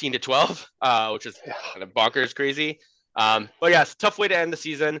penalties 13-12, which is kind of bonkers crazy. But yeah, it's a tough way to end the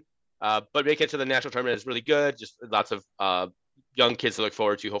season. But making it to the national tournament is really good. Just lots of young kids to look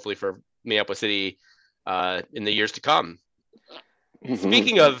forward to, hopefully for Minneapolis City in the years to come. Mm-hmm.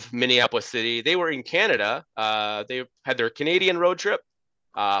 Speaking of Minneapolis City, they were in Canada. They had their Canadian road trip.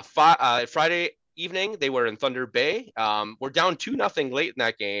 Friday evening, they were in Thunder Bay. We're down 2-0 late in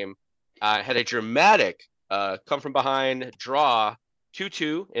that game. Had a dramatic come from behind draw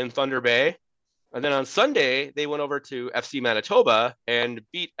 2-2 in Thunder Bay. And then on Sunday, they went over to FC Manitoba and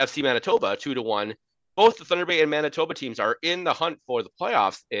beat FC Manitoba 2-1. Both the Thunder Bay and Manitoba teams are in the hunt for the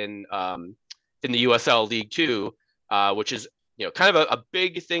playoffs in the USL League 2, which is kind of a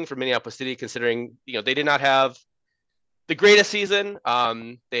big thing for Minneapolis City, considering they did not have the greatest season.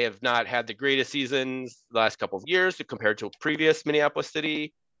 They have not had the greatest seasons the last couple of years compared to a previous Minneapolis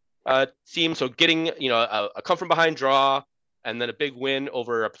City team. So getting a come from behind draw and then a big win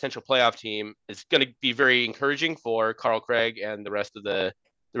over a potential playoff team is going to be very encouraging for Carl Craig and the rest of the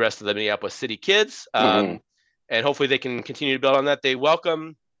Minneapolis City kids. And hopefully they can continue to build on that. They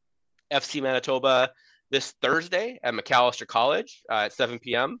welcome FC Manitoba this Thursday at McAllister College at 7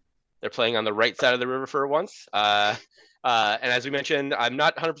 p.m. They're playing on the right side of the river for once. And as we mentioned, I'm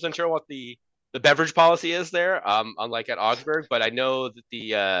not 100% sure what the beverage policy is there, unlike at Augsburg, but I know that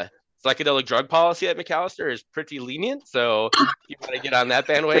the psychedelic drug policy at McAllister is pretty lenient. So if you want to get on that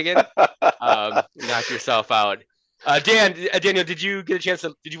bandwagon, knock yourself out. Daniel, did you get a chance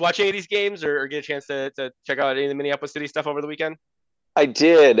did you watch any of these games or get a chance to check out any of the Minneapolis City stuff over the weekend? I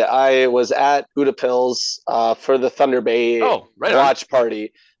did. I was at Udapils for the Thunder Bay watch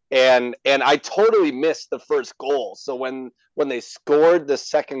party, and I totally missed the first goal. So when they scored the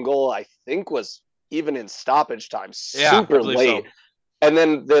second goal, I think was even in stoppage time, super late. So. And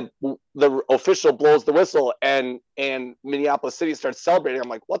then the official blows the whistle, and Minneapolis City starts celebrating. I'm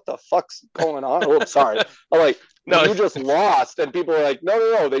like, what the fuck's going on? Oh, sorry. I'm like, no, you just lost. And people are like,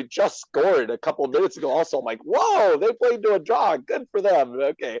 no, they just scored a couple of minutes ago. Also, I'm like, whoa, they played to a draw. Good for them.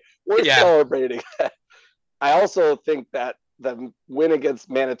 Okay, we're celebrating. I also think that the win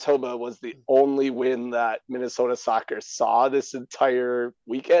against Manitoba was the only win that Minnesota soccer saw this entire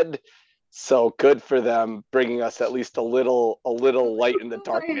weekend. So good for them, bringing us at least a little light in the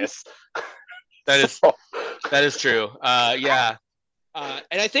darkness. That is true. Yeah.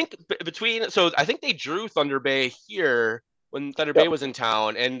 And I think I think they drew Thunder Bay here when Thunder Bay was in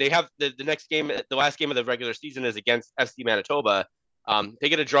town, and they have the next game, the last game of the regular season is against FC Manitoba. They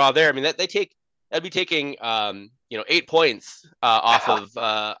get a draw there. I mean, that'd be taking 8 points off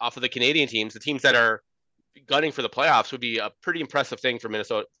of the Canadian teams. The teams that are gunning for the playoffs would be a pretty impressive thing for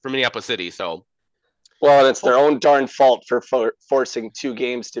Minneapolis City. So, well, and it's their own darn fault for forcing 2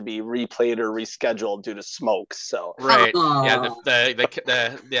 games to be replayed or rescheduled due to smoke. So, right,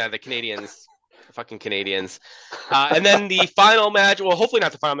 the Canadians, the fucking Canadians, and then the final match. Well, hopefully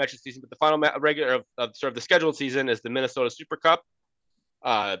not the final match of the season, but the final regular of sort of the scheduled season is the Minnesota Super Cup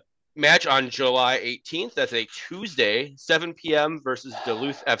match on July 18th. That's a Tuesday, 7 p.m. versus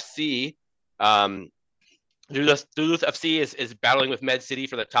Duluth FC. Duluth FC is battling with Med City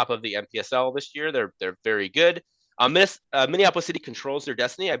for the top of the MPSL this year. They're very good. Minneapolis City controls their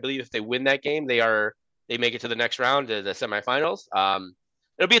destiny. I believe if they win that game, they make it to the next round, to the semifinals.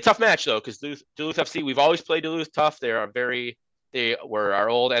 It'll be a tough match though, because Duluth FC, we've always played Duluth tough. They were our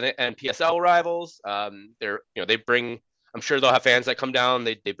old NPSL rivals. They bring. I'm sure they'll have fans that come down.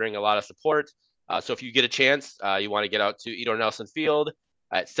 They bring a lot of support. So if you get a chance, you want to get out to Edor Nelson Field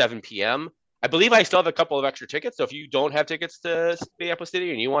at 7 p.m. I believe I still have a couple of extra tickets. So if you don't have tickets to Minneapolis City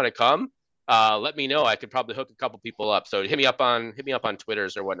and you want to come, let me know. I could probably hook a couple people up. So hit me up on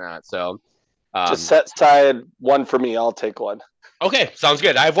Twitters or whatnot. So just set aside one for me. I'll take one. Okay, sounds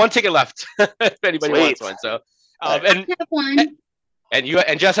good. I have one ticket left if anybody wants one. So and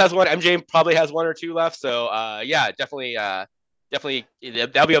Jess has one. MJ probably has one or two left. So definitely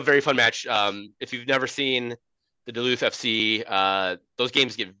that'll be a very fun match. If you've never seen the Duluth FC, those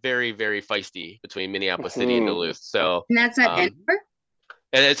games get very, very feisty between Minneapolis City and Duluth. So, and that's at Denver?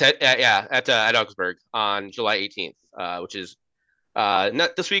 And it's at Augsburg on July 18th, which is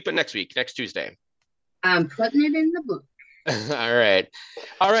not this week, but next Tuesday. I'm putting it in the book. All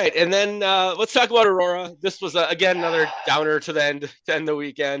right. And then let's talk about Aurora. This was again another downer to end the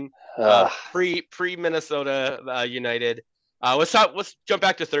weekend. Pre Minnesota United. Let's jump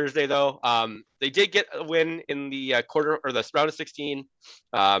back to Thursday though. They did get a win in the quarter or the round of 16.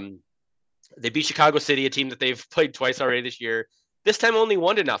 They beat Chicago City, a team that they've played twice already this year. This time only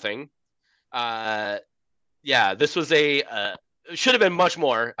 1-0. yeah, this was should have been much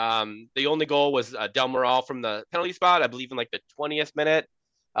more. The only goal was Del Moral from the penalty spot, I believe in like the 20th minute.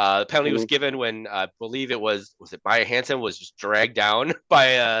 The penalty was given when I believe it was it Maya Hansen was just dragged down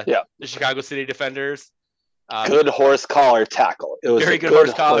by the Chicago City defenders. Good horse collar tackle. It was very a good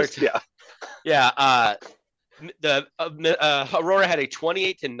horse collar. Yeah. The Aurora had a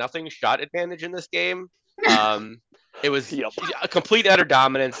 28-0 shot advantage in this game. It was a complete utter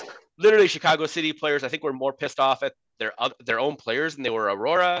dominance. Literally, Chicago City players, I think, were more pissed off at their own players than they were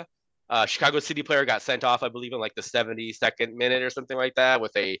Aurora. Chicago City player got sent off, I believe, in like the 72nd minute or something like that,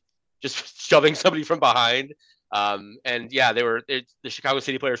 with just shoving somebody from behind. And yeah, the Chicago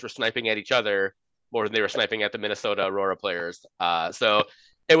City players were sniping at each other more than they were sniping at the Minnesota Aurora players. So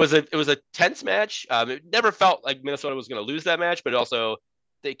it was a tense match. It never felt like Minnesota was going to lose that match, but also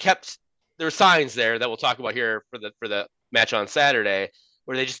there were signs there that we'll talk about here for the match on Saturday,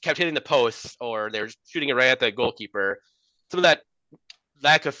 where they just kept hitting the posts or they were shooting it right at the goalkeeper. Some of that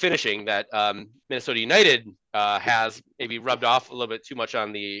lack of finishing that Minnesota United has maybe rubbed off a little bit too much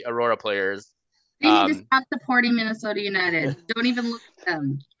on the Aurora players. They need to stop supporting Minnesota United. Don't even look at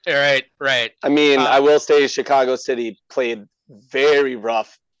them. Right. I mean, I will say Chicago City played very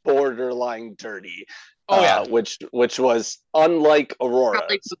rough, borderline dirty. Which was unlike Aurora.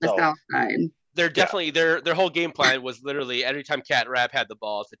 Probably from the south side. They're definitely their whole game plan was literally every time Cat Rap had the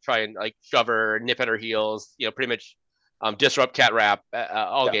ball to try and like shove her, nip at her heels, pretty much disrupt Cat Rap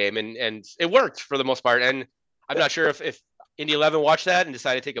all game, and it worked for the most part. And I'm not sure if Indy 11 watched that and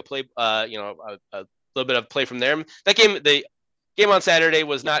decided to take a play, a little bit of play from them. That game, the game on Saturday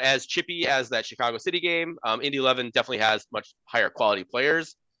was not as chippy as that Chicago City game. Indy 11 definitely has much higher quality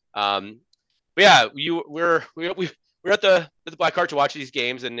players. But yeah, we're at the Black Hart to watch these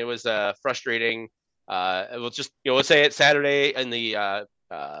games, and it was frustrating. Let's say it Saturday in the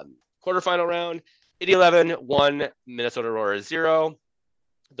quarterfinal round. Indy 11 won, Minnesota Aurora 0.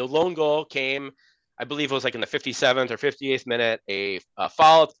 The lone goal came, I believe it was like in the 57th or 58th minute, a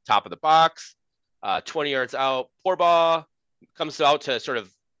foul at the top of the box, 20 yards out. Poor ball comes out to sort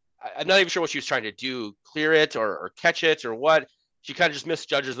of, I'm not even sure what she was trying to do, clear it or catch it or what. She kind of just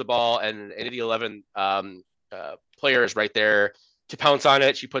misjudges the ball, and Indy 11 player is right there to pounce on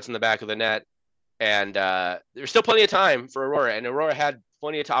it. She puts in the back of the net, and there's still plenty of time for Aurora, and Aurora had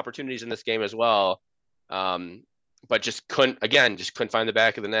plenty of opportunities in this game as well, but just couldn't find the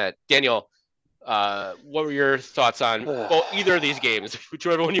back of the net. Daniel, what were your thoughts on either of these games?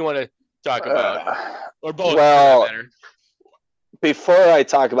 Whichever one you want to talk about, or both? Well, before I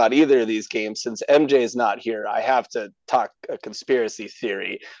talk about either of these games, since MJ is not here, I have to talk a conspiracy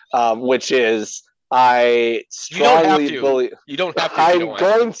theory, which is I strongly believe you don't have to. I'm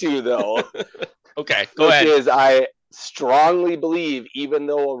going to though. Okay, go ahead. Which is I strongly believe, even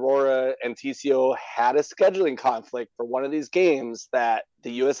though Aurora and TCO had a scheduling conflict for one of these games, that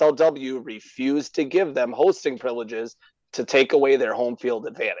the USLW refused to give them hosting privileges to take away their home field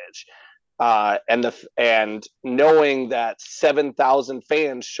advantage. And knowing that 7,000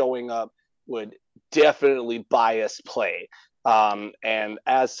 fans showing up would definitely bias play. And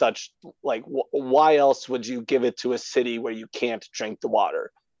as such, like, why else would you give it to a city where you can't drink the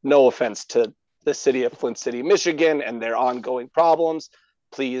water? No offense to the city of Flint City, Michigan, and their ongoing problems.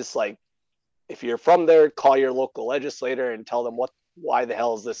 Please, like, if you're from there, call your local legislator and tell them why the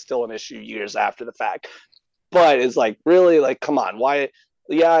hell is this still an issue years after the fact? But it's like, really, like, come on, why?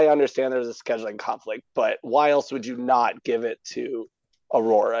 Yeah, I understand there's a scheduling conflict, but why else would you not give it to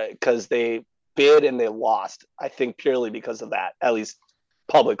Aurora? Because they bid and they lost, I think, purely because of that, at least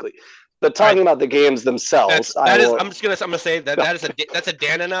publicly. But talking about the games themselves, I'm gonna say that's a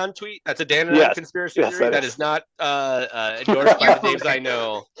Dananon tweet. That's a Dananon conspiracy theory. That is not endorsed by the names I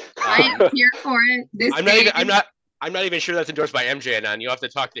know. I am here for it. I'm not even sure that's endorsed by MJ Anon. You have to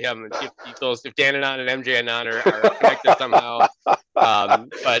talk to him and see if Dananon and MJ Anon are connected somehow.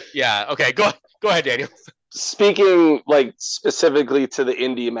 But yeah, okay, go ahead, Daniel. Speaking like specifically to the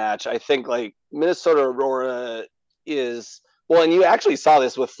Indy match, I think like Minnesota Aurora is. Well, and you actually saw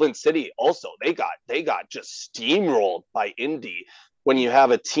this with Flint City also. They got just steamrolled by Indy when you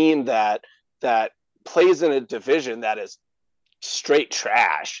have a team that plays in a division that is straight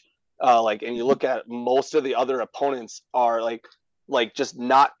trash. And you look at most of the other opponents are like just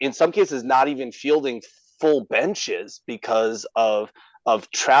not, in some cases, not even fielding full benches because of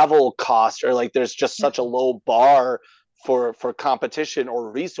travel costs, or like there's just such a low bar for competition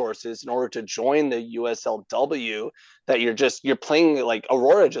or resources in order to join the USLW, that you're playing like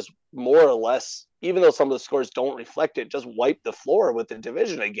Aurora just more or less, even though some of the scores don't reflect it, just wipe the floor with the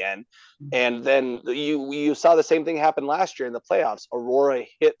division again. And then you saw the same thing happen last year in the playoffs. Aurora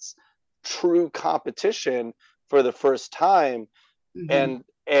hits true competition for the first time. Mhm.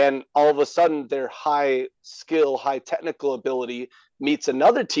 And all of a sudden their high skill, high technical ability meets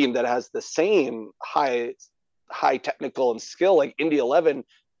another team that has the same high technical and skill. Like Indy 11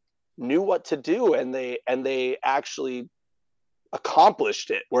 knew what to do, and they actually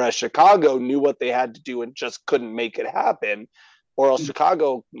accomplished it, whereas Chicago knew what they had to do and just couldn't make it happen, or else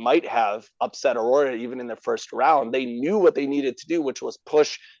Chicago might have upset Aurora even in the first round. They knew what they needed to do, which was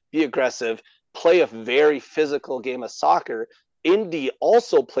push, be aggressive, play a very physical game of soccer. Indy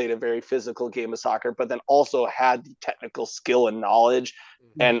also played a very physical game of soccer, but then also had the technical skill and knowledge,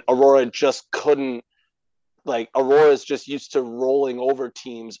 and Aurora just couldn't. Like Aurora's just used to rolling over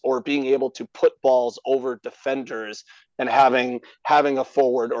teams or being able to put balls over defenders and having a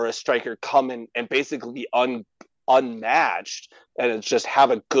forward or a striker come in and basically be unmatched, and it's just have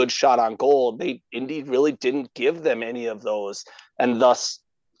a good shot on goal. They indeed really didn't give them any of those, and thus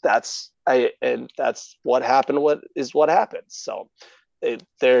that's what happened. What happened. So it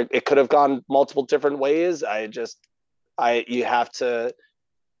could have gone multiple different ways. You have to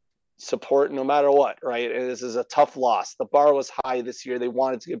support no matter what, right? And this is a tough loss. The bar was high this year. They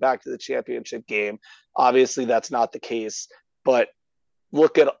wanted to get back to the championship game. Obviously, that's not the case, but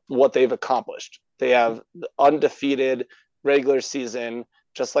look at what they've accomplished. They have the undefeated regular season,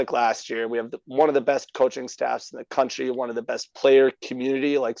 just like last year. We have one of the best coaching staffs in the country, one of the best player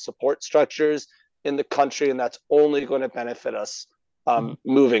community, like support structures in the country, and that's only going to benefit us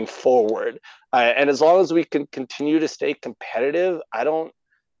moving forward. And as long as we can continue to stay competitive, I don't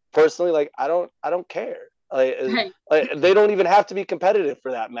care. They don't even have to be competitive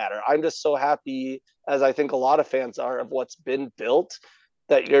for that matter. I'm just so happy, as I think a lot of fans are, of what's been built,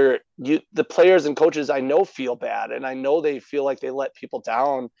 that the players and coaches I know feel bad, and I know they feel like they let people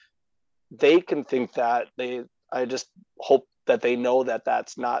down. They can think that. I just hope that they know that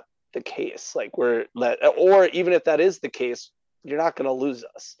that's not the case. Or even if that is the case, you're not going to lose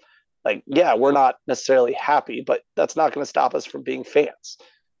us. Like, yeah, we're not necessarily happy, but that's not going to stop us from being fans.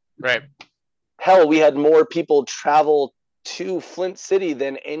 Right. Hell, we had more people travel to Flint City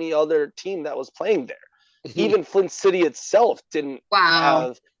than any other team that was playing there. Even Flint City itself even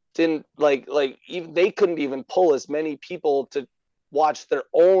they couldn't even pull as many people to watch their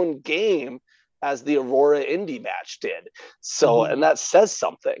own game as the Aurora Indy match did. So, and that says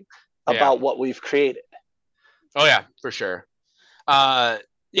something about what we've created. Oh yeah, for sure. Yeah,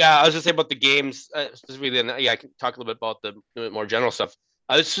 I was just saying about the games specifically. Then I can talk a little bit about the more general stuff.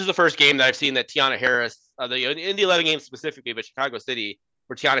 This is the first game that I've seen that Tiana Harris, the Indy 11 game specifically, but Chicago City,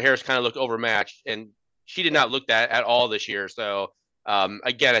 where Tiana Harris kind of looked overmatched, and she did not look that at all this year. So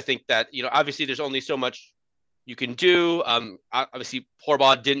again, I think that obviously there's only so much you can do. Obviously,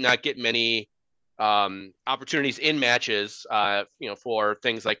 Horbaugh did not get many opportunities in matches, for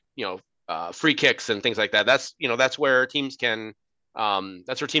things like free kicks and things like that. That's where teams can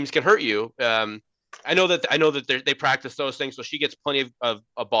hurt you. I know that they practice those things, so she gets plenty of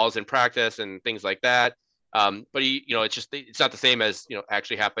balls in practice and things like that. But it's not the same as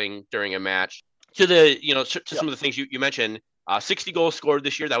actually happening during a match. To some of the things you mentioned, 60 goals scored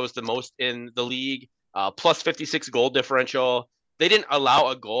this year. That was the most in the league. Plus 56 goal differential. They didn't allow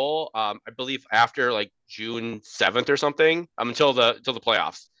a goal, I believe, after like June 7th or something, until the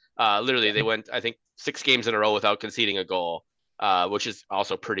playoffs. Literally, they went, I think, 6 games in a row without conceding a goal, which is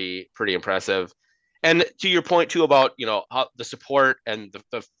also pretty impressive. And to your point too about how the support and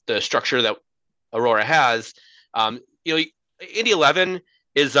the structure that Aurora has, Indy 11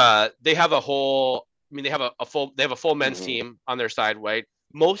 is they have a full men's team on their side, right?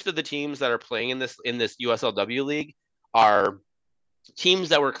 Most of the teams that are playing in this USLW league are teams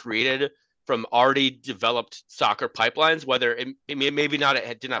that were created from already developed soccer pipelines, whether it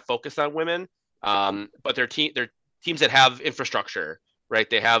did not focus on women, but they're teams that have infrastructure. Right.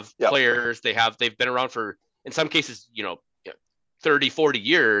 They have players, they've been around for, in some cases, 30, 40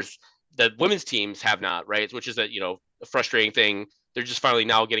 years that women's teams have not, right. Which is a frustrating thing. They're just finally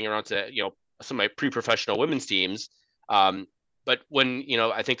now getting around to, some of my pre-professional women's teams. But when,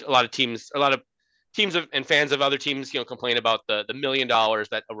 I think a lot of teams and fans of other teams, complain about the $1 million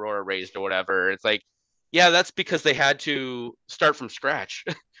that Aurora raised or whatever. It's like, yeah, that's because they had to start from scratch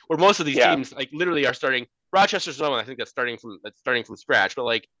where most of these teams like literally are starting. Rochester's one, I think that's starting from scratch, but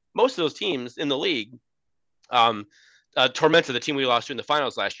like most of those teams in the league, Tormenta, the team we lost to in the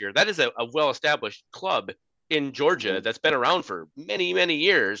finals last year, that is a well-established club in Georgia that's been around for many, many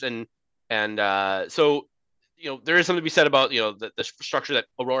years. And so, there is something to be said about, the structure that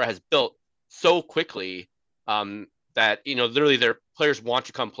Aurora has built so quickly that, literally their players want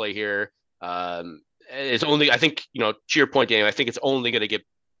to come play here. It's only, I think, to your point, Daniel, I think it's only going to get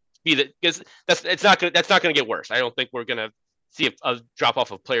be that, because that's not gonna get worse. I don't think we're gonna see a drop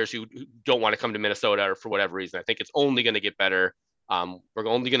off of players who don't want to come to Minnesota or for whatever reason. I think it's only going to get better. We're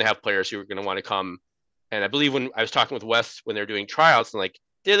only going to have players who are going to want to come. And I believe when I was talking with Wes when they're doing tryouts, and like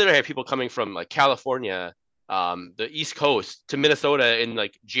the other day, I had people coming from like California, the East Coast to Minnesota in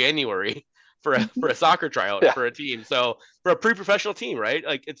like January for a soccer tryout for a team. So for a pre-professional team, right?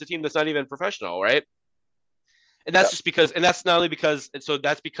 Like it's a team that's not even professional, right? And that's just because, and that's not only because, and so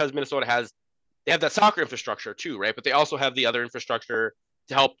that's because Minnesota they have that soccer infrastructure too, right? But they also have the other infrastructure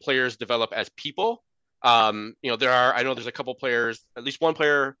to help players develop as people. I know there's a couple players, at least one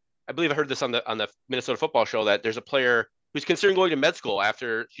player, I believe I heard this on the Minnesota football show, that there's a player who's considering going to med school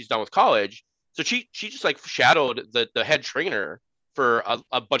after she's done with college. So she just like shadowed the head trainer for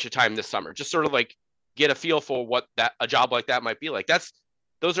a bunch of time this summer, just sort of like get a feel for what a job like that might be like.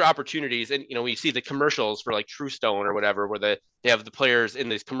 Those are opportunities. And, we see the commercials for like True Stone or whatever, where they have the players in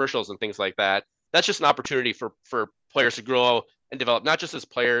these commercials and things like that. That's just an opportunity for players to grow and develop, not just as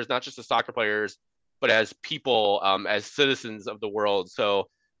players, not just as soccer players, but as people, as citizens of the world. So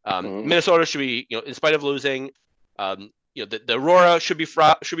Minnesota should be, in spite of losing, the Aurora should be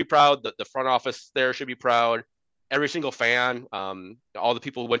proud. The front office there should be proud. Every single fan, all the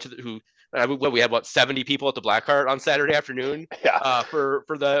people who went to we had about 70 people at the Blackheart on Saturday afternoon for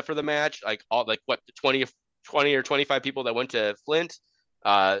the match. Like 20 or 25 people that went to Flint.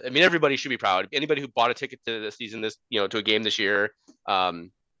 I mean, everybody should be proud. Anybody who bought a ticket to the season to a game this year,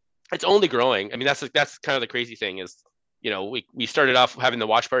 it's only growing. I mean, that's kind of the crazy thing is, we started off having the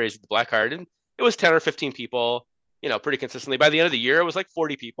watch parties at the Blackheart, and it was 10 or 15 people, pretty consistently. By the end of the year, it was like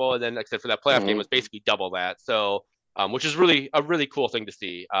 40 people, and then except for that playoff game, it was basically double that. So, which is really a really cool thing to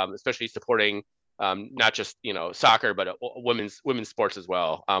see, especially supporting not just soccer, but women's sports as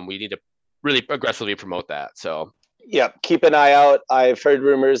well. We need to really aggressively promote that. So. Yeah, keep an eye out. I've heard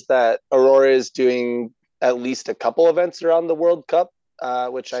rumors that Aurora is doing at least a couple events around the World Cup,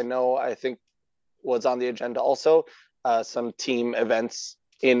 which I think was on the agenda also. Some team events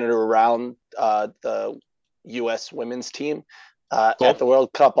in and around the U.S. women's team at the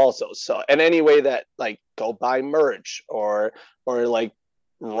World Cup also. So, and any way that like go buy merch or like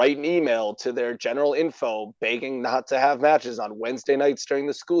write an email to their general info begging not to have matches on Wednesday nights during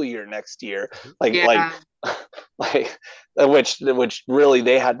the school year next year. Which really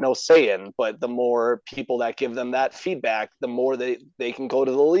they had no say in, but the more people that give them that feedback, the more they can go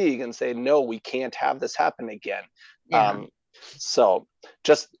to the league and say, no, we can't have this happen again. So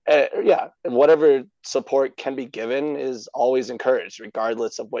just whatever support can be given is always encouraged,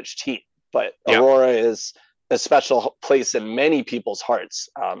 regardless of which team. But Aurora is a special place in many people's hearts.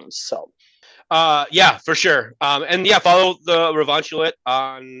 For sure. Follow the Revontulet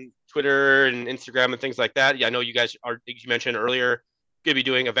on Twitter and Instagram and things like that. Yeah, I know you guys are, as you mentioned earlier, going to be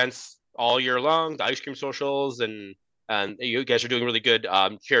doing events all year long, the ice cream socials, and you guys are doing really good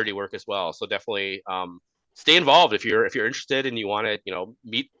charity work as well. So definitely stay involved if you're interested and you want to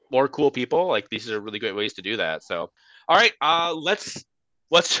meet more cool people. Like these are really great ways to do that. So all right, let's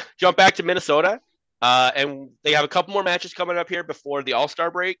jump back to Minnesota. And they have a couple more matches coming up here before the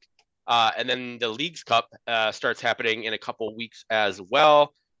All-Star break. And then the Leagues Cup starts happening in a couple weeks as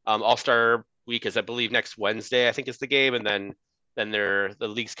well. All-Star week is, I believe, next Wednesday, I think is the game. And then the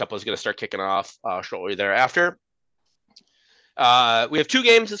Leagues Cup is going to start kicking off shortly thereafter. We have two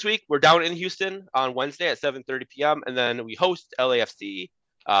games this week. We're down in Houston on Wednesday at 7:30 p.m. And then we host LAFC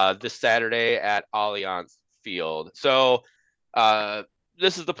this Saturday at Allianz Field. So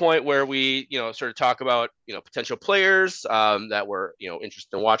this is the point where we, sort of talk about, potential players that we're,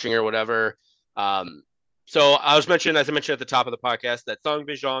 interested in watching or whatever. So as I mentioned at the top of the podcast, that Song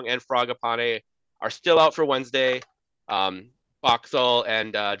Bijong and Fragapane are still out for Wednesday. Boxall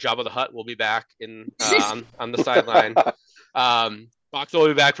and Jabba the Hutt will be back on the sideline. Boxall will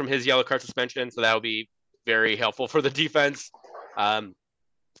be back from his yellow card suspension, so that will be very helpful for the defense. I'm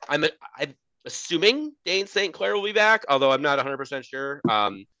assuming Dane St. Clair will be back, although I'm not 100% sure.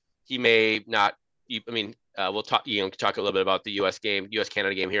 He may not. We'll talk. Talk a little bit about the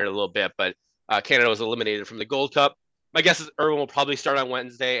U.S.-Canada game here in a little bit, but Canada was eliminated from the Gold Cup. My guess is Irwin will probably start on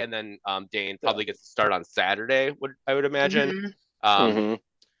Wednesday, and then Dane probably gets to start on Saturday. I would imagine.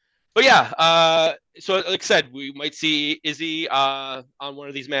 But yeah, so like I said, we might see Izzy on one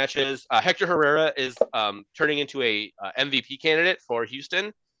of these matches. Hector Herrera is turning into a MVP candidate for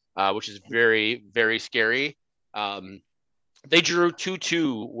Houston, which is very, very scary. They drew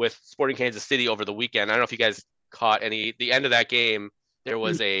 2-2 with Sporting Kansas City over the weekend. I don't know if you guys caught the end of that game. There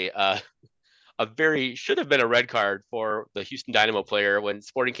was a should have been a red card for the Houston Dynamo player when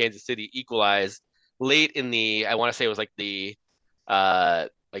Sporting Kansas City equalized late in I want to say it was like the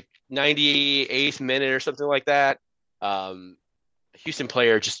like 98th minute or something like that. Houston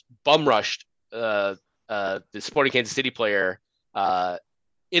player just bum rushed the Sporting Kansas City player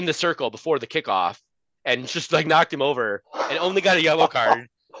in the circle before the kickoff and just like knocked him over and only got a yellow card.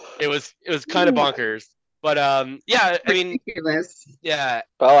 It was kind of bonkers. But yeah, I mean, ridiculous. Yeah.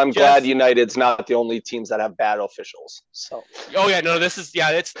 Well, I'm glad United's not the only teams that have bad officials. So. Oh yeah, no, this is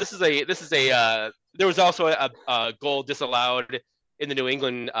a. There was also a goal disallowed in the New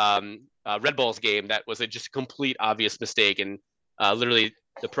England Red Bulls game that was just a complete obvious mistake, and literally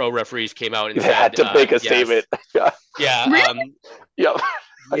the pro referees came out and they had to make a statement. Yeah. Yep.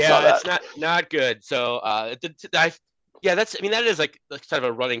 Yeah, it's not good. So that is like kind of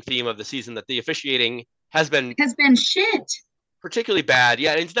a running theme of the season that the officiating has been shit, particularly bad.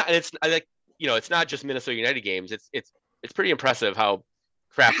 Yeah, and it's not just Minnesota United games. It's pretty impressive how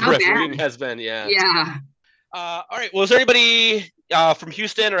crap the refereeing has been. Yeah. Yeah. All right. Well, is there anybody from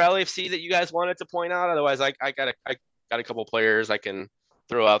Houston or LAFC that you guys wanted to point out? Otherwise, I got a couple players I can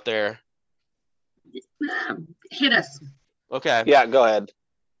throw out there. Hit us. Okay. Yeah, go ahead.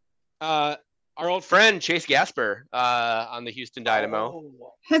 Our old friend Chase Gasper on the Houston Dynamo.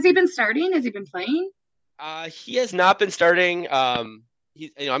 Has he been starting? Has he been playing? He has not been starting. I'm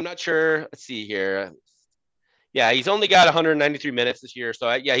not sure. Let's see here. Yeah, he's only got 193 minutes this year, so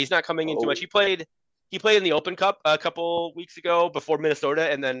he's not coming in too much. He played in the Open Cup a couple weeks ago before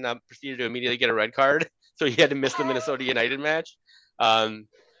Minnesota, and then proceeded to immediately get a red card, so he had to miss the Minnesota United match. So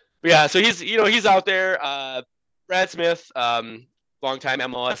he's out there. Brad Smith, longtime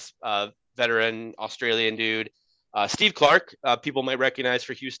MLS veteran, Australian dude. Steve Clark, people might recognize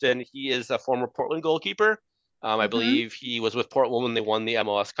for Houston. He is a former Portland goalkeeper. I believe he was with Portland when they won the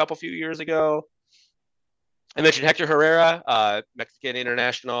MLS Cup a few years ago. I mentioned Hector Herrera, Mexican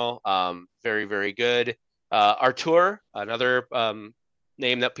international, very, very good. Artur, another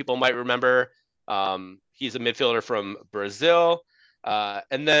name that people might remember. He's a midfielder from Brazil.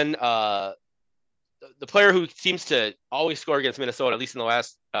 And then the player who seems to always score against Minnesota, at least in the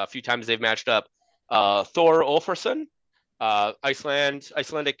last few times they've matched up, Thor Olfarsson,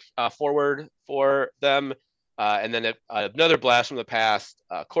 Icelandic forward for them. And then another blast from the past,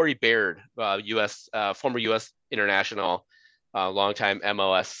 Corey Baird, former U.S. international, longtime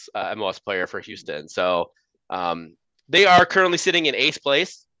MLS player for Houston. So they are currently sitting in 8th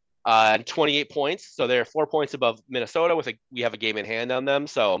place and 28 points. So they're 4 points above Minnesota. We have a game in hand on them.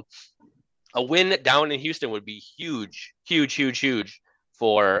 So a win down in Houston would be huge, huge, huge, huge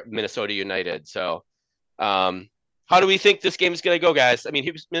for Minnesota United. So how do we think this game is going to go, guys? I mean,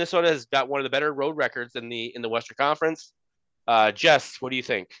 Minnesota has got one of the better road records in the Western Conference. Jess, what do you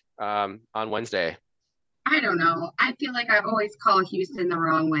think on Wednesday? I don't know. I feel like I always call Houston the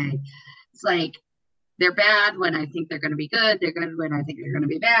wrong way. It's like they're bad when I think they're going to be good. They're good when I think they're going to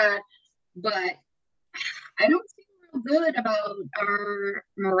be bad. But I don't feel real good about our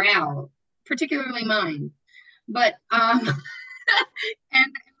morale, particularly mine. But and my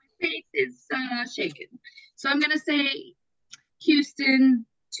face is shaken. So I'm going to say Houston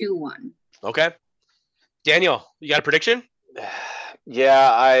 2-1. Okay. Daniel, you got a prediction?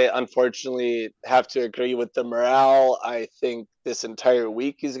 Yeah, I unfortunately have to agree with the morale. I think this entire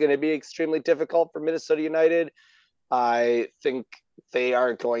week is going to be extremely difficult for Minnesota United. I think they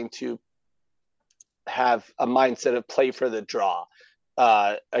are going to have a mindset of play for the draw.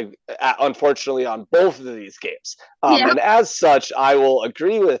 Unfortunately, on both of these games. And as such, I will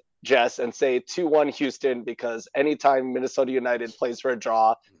agree with Jess and say 2-1 Houston, because anytime Minnesota United plays for a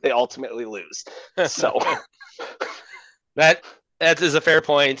draw, they ultimately lose. So that is a fair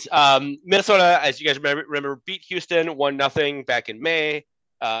point. Minnesota, as you guys remember, beat Houston 1-0 back in May,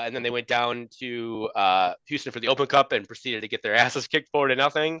 and then they went down to Houston for the Open Cup and proceeded to get their asses kicked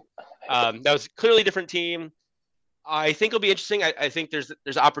 4-0. That was clearly a different team. I think it'll be interesting. I think there's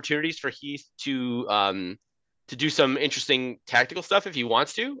opportunities for Heath to do some interesting tactical stuff if he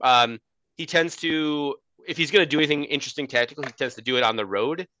wants to. He tends to, if he's going to do anything interesting tactical, he tends to do it on the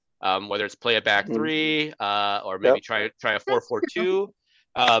road, whether it's play a back three or maybe try a 4-4-2.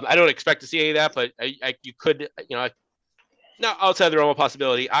 I don't expect to see any of that, but you could, not outside the realm of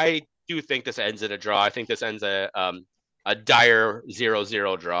possibility. I do think this ends in a draw. I think this ends a dire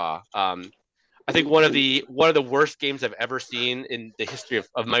 0-0 draw. I think one of the worst games I've ever seen in the history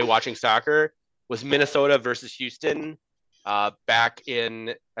of my watching soccer was Minnesota versus Houston back at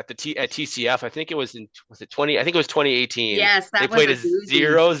TCF. I think it was 2018. Yes, they played a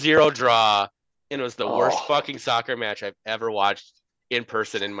 0-0 draw, and it was the worst fucking soccer match I've ever watched in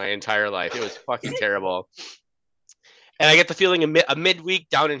person in my entire life. It was fucking terrible. And I get the feeling a midweek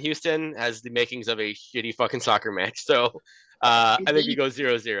down in Houston has the makings of a shitty fucking soccer match. So I think we go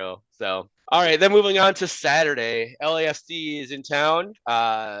 0-0. So, all right. Then moving on to Saturday, LAFC is in town.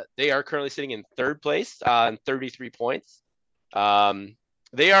 They are currently sitting in third place on 33 points.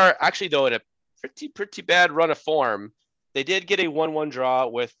 They are actually, though, in a pretty bad run of form. They did get a 1-1 draw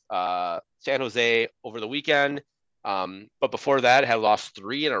with San Jose over the weekend. But before that, had lost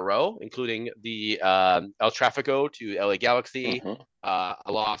 3 in a row, including the El Tráfico to LA Galaxy, a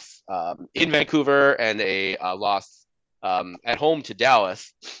loss in Vancouver, and a loss at home to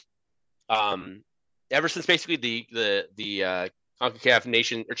Dallas. Ever since basically the CONCACAF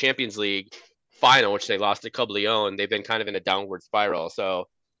Nation or Champions League final, which they lost to Club Leon, they've been kind of in a downward spiral. So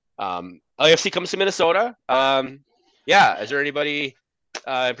LAFC comes to Minnesota. Is there anybody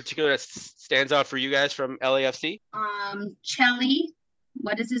in particular that stands out for you guys from LAFC? Chelly.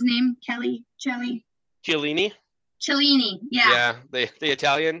 What is his name? Chelly? Chiellini? Cellini, yeah. Yeah, the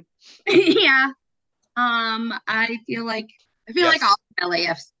Italian. Yeah. I feel like all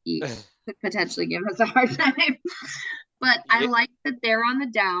LAFC could potentially give us a hard time. But I like that they're on the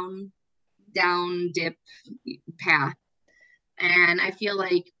down dip path. And I feel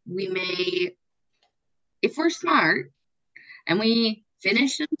like we may, if we're smart and we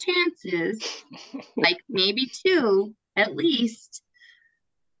finish some chances, like maybe 2 at least,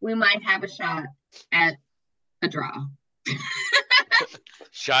 we might have a shot at a draw.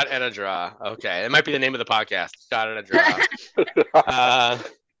 Shot at a draw. Okay. It might be the name of the podcast. Shot at a draw.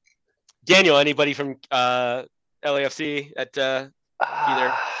 Daniel, anybody from LAFC that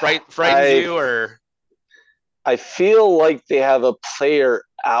either frightens you or? I feel like they have a player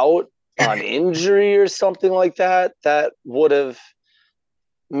out on injury or something like that would have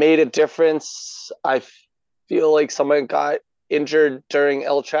made a difference. I feel like someone got injured during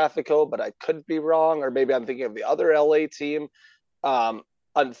El Tráfico, but I could be wrong, or maybe I'm thinking of the other LA team.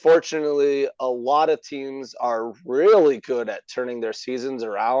 Unfortunately, a lot of teams are really good at turning their seasons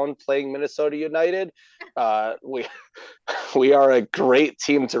around playing Minnesota United. We are a great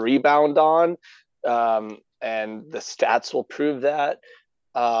team to rebound on, and the stats will prove that.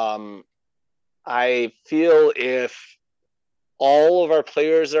 I feel if all of our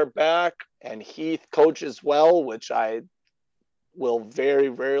players are back and Heath coaches well, which I will very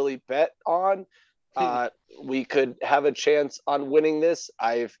rarely bet on, we could have a chance on winning this.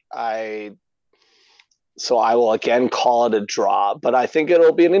 So I will again call it a draw, but I think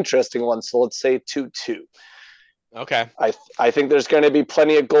it'll be an interesting one. So let's say 2-2. Okay. I think there's going to be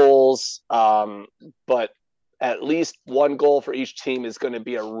plenty of goals, but at least 1 goal for each team is going to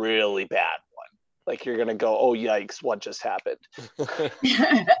be a really bad one. Like you're going to go, oh, yikes, what just happened?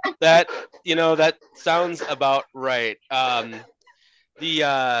 That sounds about right.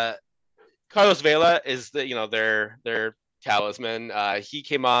 The Carlos Vela is their talisman. He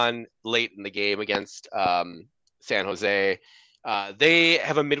came on late in the game against San Jose. They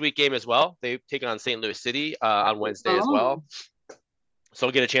have a midweek game as well. They've taken on St. Louis City on Wednesday as well. So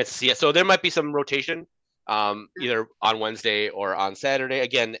we'll get a chance to see it. So there might be some rotation either on Wednesday or on Saturday.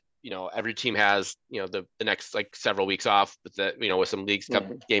 Again, every team has, the next several weeks off with with some Leagues Cup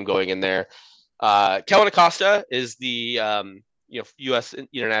game going in there. Kellen Acosta is the U.S.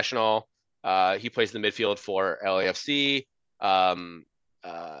 international. He plays in the midfield for LAFC.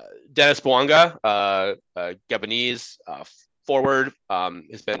 Dennis Bouanga, Gabonese forward,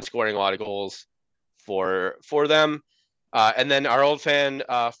 has been scoring a lot of goals for them. And then our old friend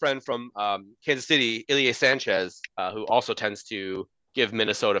from Kansas City, Ilie Sanchez, who also tends to give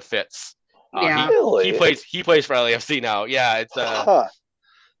Minnesota fits. He plays for LAFC now. Yeah, it's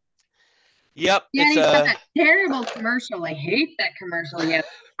Yep. Yeah, he's got that terrible commercial. I hate that commercial. Yeah,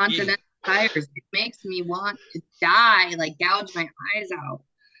 Continental Tires. It makes me want to die, gouge my eyes out.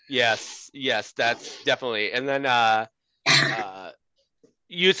 Yes, that's definitely. And then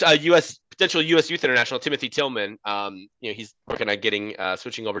potential U.S. youth international Timothy Tillman. He's working on getting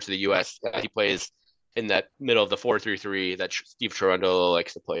switching over to the U.S. He plays in that middle of the 4-3-3 that Steve Cherundolo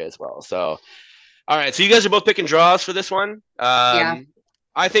likes to play as well. So, all right. So you guys are both picking draws for this one. Yeah.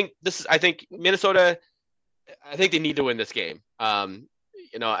 I think Minnesota. I think they need to win this game. I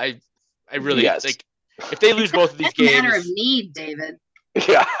really think if they lose both of these games, it's a matter of need, David.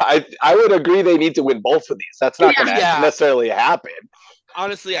 Yeah, I would agree they need to win both of these. That's not going to necessarily happen.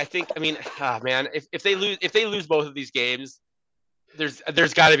 Honestly, I think. If they lose both of these games, there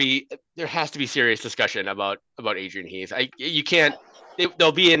has to be serious discussion about Adrian Heath. You can't.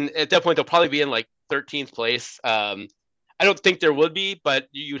 They'll be in at that point. They'll probably be in 13th place. I don't think there would be, but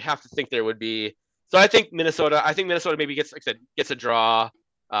you'd have to think there would be. So I think Minnesota maybe gets a draw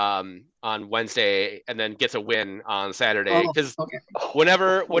on Wednesday and then gets a win on Saturday. Because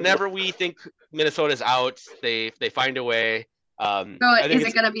whenever we think Minnesota's out, they find a way. So is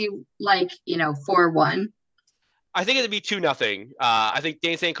it going to be like, 4-1? I think it'd be 2-0. I think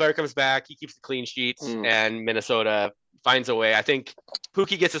Dane St. Clair comes back. He keeps the clean sheets, and Minnesota finds a way. I think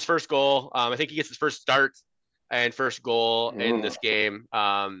Pookie gets his first goal. I think he gets his first start and first goal in this game.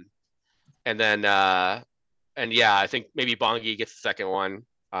 And then, I think maybe Bongi gets the second one.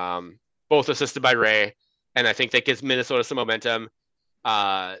 Both assisted by Ray. And I think that gives Minnesota some momentum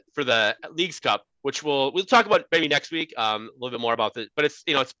for the Leagues Cup, which we'll talk about maybe next week. A little bit more about it. But it's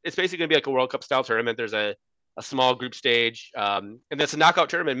basically going to be like a World Cup style tournament. There's a small group stage, and that's a knockout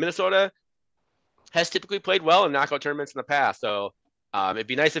tournament. Minnesota has typically played well in knockout tournaments in the past, so it'd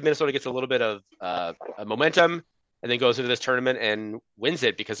be nice if Minnesota gets a little bit of momentum and then goes into this tournament and wins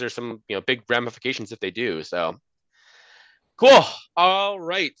it, because there's some big ramifications if they do. So cool. All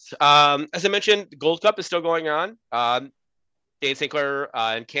right. As I mentioned, the Gold Cup is still going on. Dane St. Clair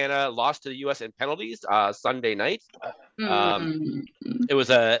and Canada lost to the U.S. in penalties Sunday night. It was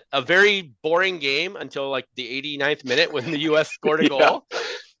a very boring game until like the 89th minute when the U.S. scored a goal,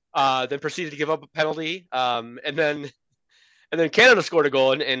 then proceeded to give up a penalty, and then Canada scored a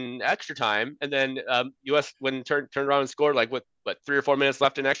goal in extra time, and then U.S. when turned around and scored like with 3 or 4 minutes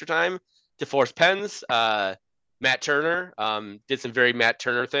left in extra time to force pens. Matt Turner did some very Matt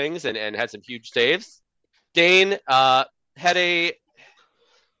Turner things and had some huge saves. Dane had a.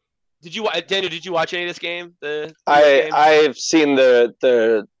 Daniel, did you watch any of this game? I've seen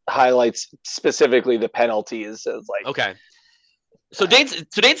the highlights, specifically the penalties. Okay. So Dane's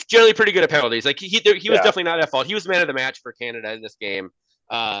generally pretty good at penalties. Like he was definitely not at fault. He was man of the match for Canada in this game.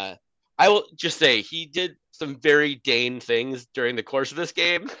 I will just say he did some very Dane things during the course of this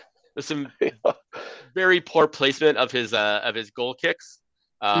game. There's some very poor placement of his goal kicks.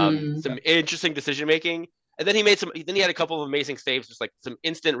 Some interesting decision making. And then he had a couple of amazing saves, just like some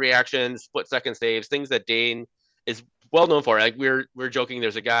instant reactions, split-second saves, things that Dane is well known for. Like we're joking,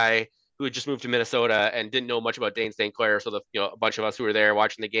 there's a guy who had just moved to Minnesota and didn't know much about Dane St. Clair. So a bunch of us who were there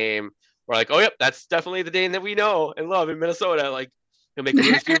watching the game were like, "Oh, yep, that's definitely the Dane that we know and love in Minnesota." Like he'll make a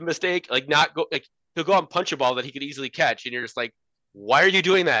really stupid mistake, like he'll go out and punch a ball that he could easily catch, and you're just like, "Why are you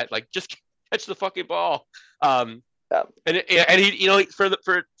doing that? Like just catch the fucking ball." And he,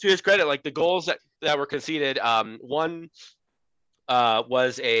 to his credit, like the goals that were conceded, one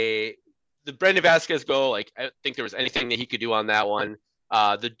was the Brendan Vasquez goal. Like I don't think there was anything that he could do on that one.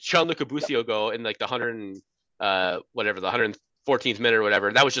 The Gianluca Busio goal in like the 114th minute or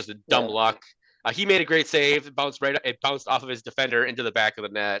whatever. That was just a dumb luck. He made a great save. It bounced off of his defender into the back of the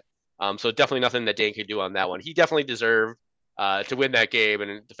net. So definitely nothing that Dane could do on that one. He definitely deserved to win that game,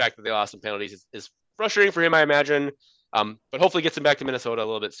 and the fact that they lost some penalties is frustrating for him, I imagine. But hopefully gets him back to Minnesota a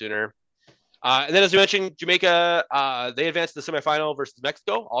little bit sooner. And then, as we mentioned, Jamaica, they advanced to the semifinal versus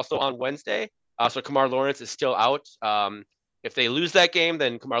Mexico, also on Wednesday. So Kamar Lawrence is still out. If they lose that game,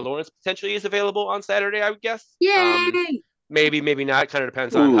 then Kamar Lawrence potentially is available on Saturday, I would guess. Yay! Maybe not. Kind of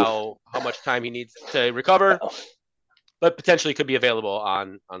depends on how much time he needs to recover. But potentially could be available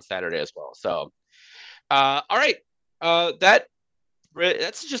on Saturday as well. So, all right.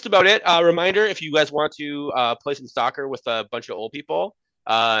 That's just about it. Reminder, if you guys want to play some soccer with a bunch of old people,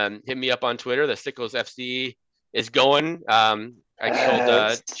 hit me up on Twitter. The Sickos FC is going. I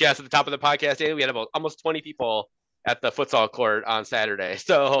told Jess at the top of the podcast today, we had about almost 20 people at the futsal court on Saturday.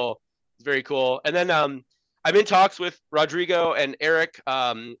 So it's very cool. And then I'm in talks with Rodrigo and Eric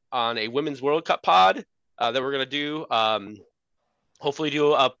on a Women's World Cup pod that we're going to do. Hopefully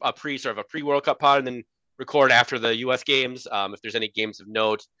do a pre-World Cup pod and then record after the U.S. games if there's any games of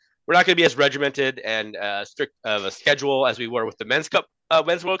note. We're not going to be as regimented and strict of a schedule as we were with the Men's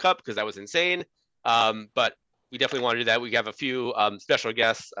World Cup, because that was insane. But we definitely want to do that. We have a few special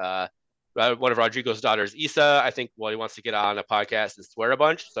guests. One of Rodrigo's daughters, Issa, I think, he wants to get on a podcast and swear a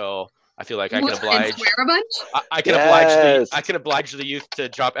bunch. So I feel like I can oblige. Swear a bunch? I can oblige the youth to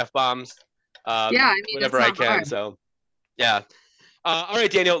drop F-bombs. Whenever I can. Hard. So, yeah. All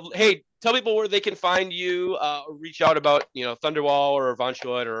right, Daniel. Hey, tell people where they can find you. Reach out about Thunderwall or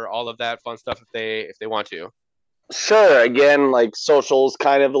Revontulet or all of that fun stuff if they want to. Sure. Again, like socials,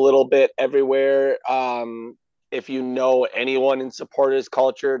 kind of a little bit everywhere. If you know anyone in supporters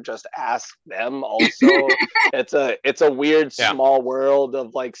culture, just ask them. Also, it's a weird small world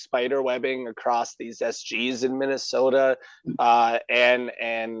of like spider webbing across these SGs in Minnesota, and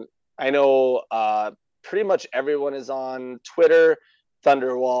I know pretty much everyone is on Twitter.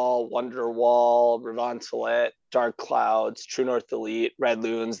 Thunderwall, Wonderwall, Revontulet, Dark Clouds, True North Elite, Red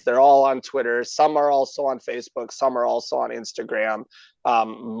Loons. They're all on Twitter. Some are also on Facebook. Some are also on Instagram.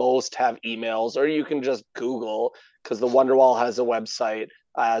 Most have emails, or you can just Google, because the Wonderwall has a website,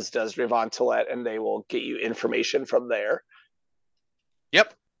 as does Revontulet, and they will get you information from there.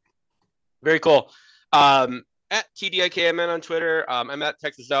 Yep. Very cool. At TDIKMN on Twitter. I'm at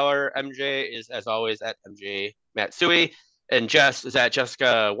Texas Zeller. MJ is, as always, at MJ Matsui. And Jess is at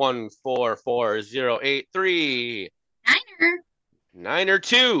Jessica144083. Niner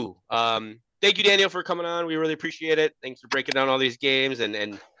 2. Thank you, Daniel, for coming on. We really appreciate it. Thanks for breaking down all these games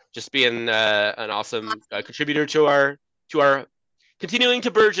and just being an awesome contributor to our continuing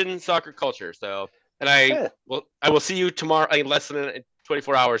to burgeon soccer culture. So, and I will see you tomorrow in less than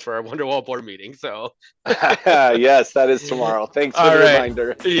 24 hours for our Wonderwall board meeting. So, yes, that is tomorrow. Thanks for the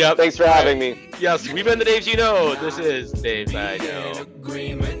reminder. Yep. Thanks for having me. Yes, we've been the Daves you know. This is Daves I know.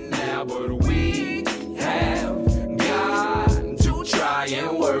 Agreement now, but we have got to try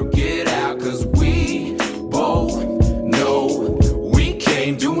and work it out, 'cause we both know we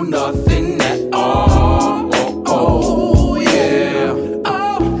can't do nothing at all. Oh yeah.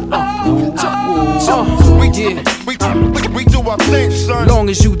 We do our thing, son. Long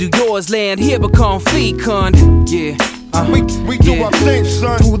as you do yours, land here become fecund. Yeah. We do our thing,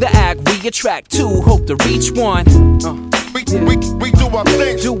 son. Through the act, we attract two, hope to reach one. We do our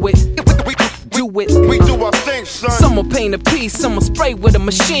thing. Do it. Do it. We do our thing, son. Some will paint a piece, some will spray with a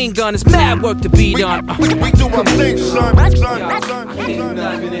machine gun. It's mad work to be done. We do our thing, son. I can't do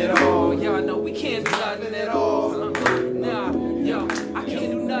nothing at all. Y'all know we can't do nothing at all. Nah, yo, I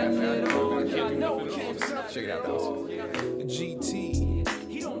can't do nothing at all. Y'all know we can't do nothing at all. GT.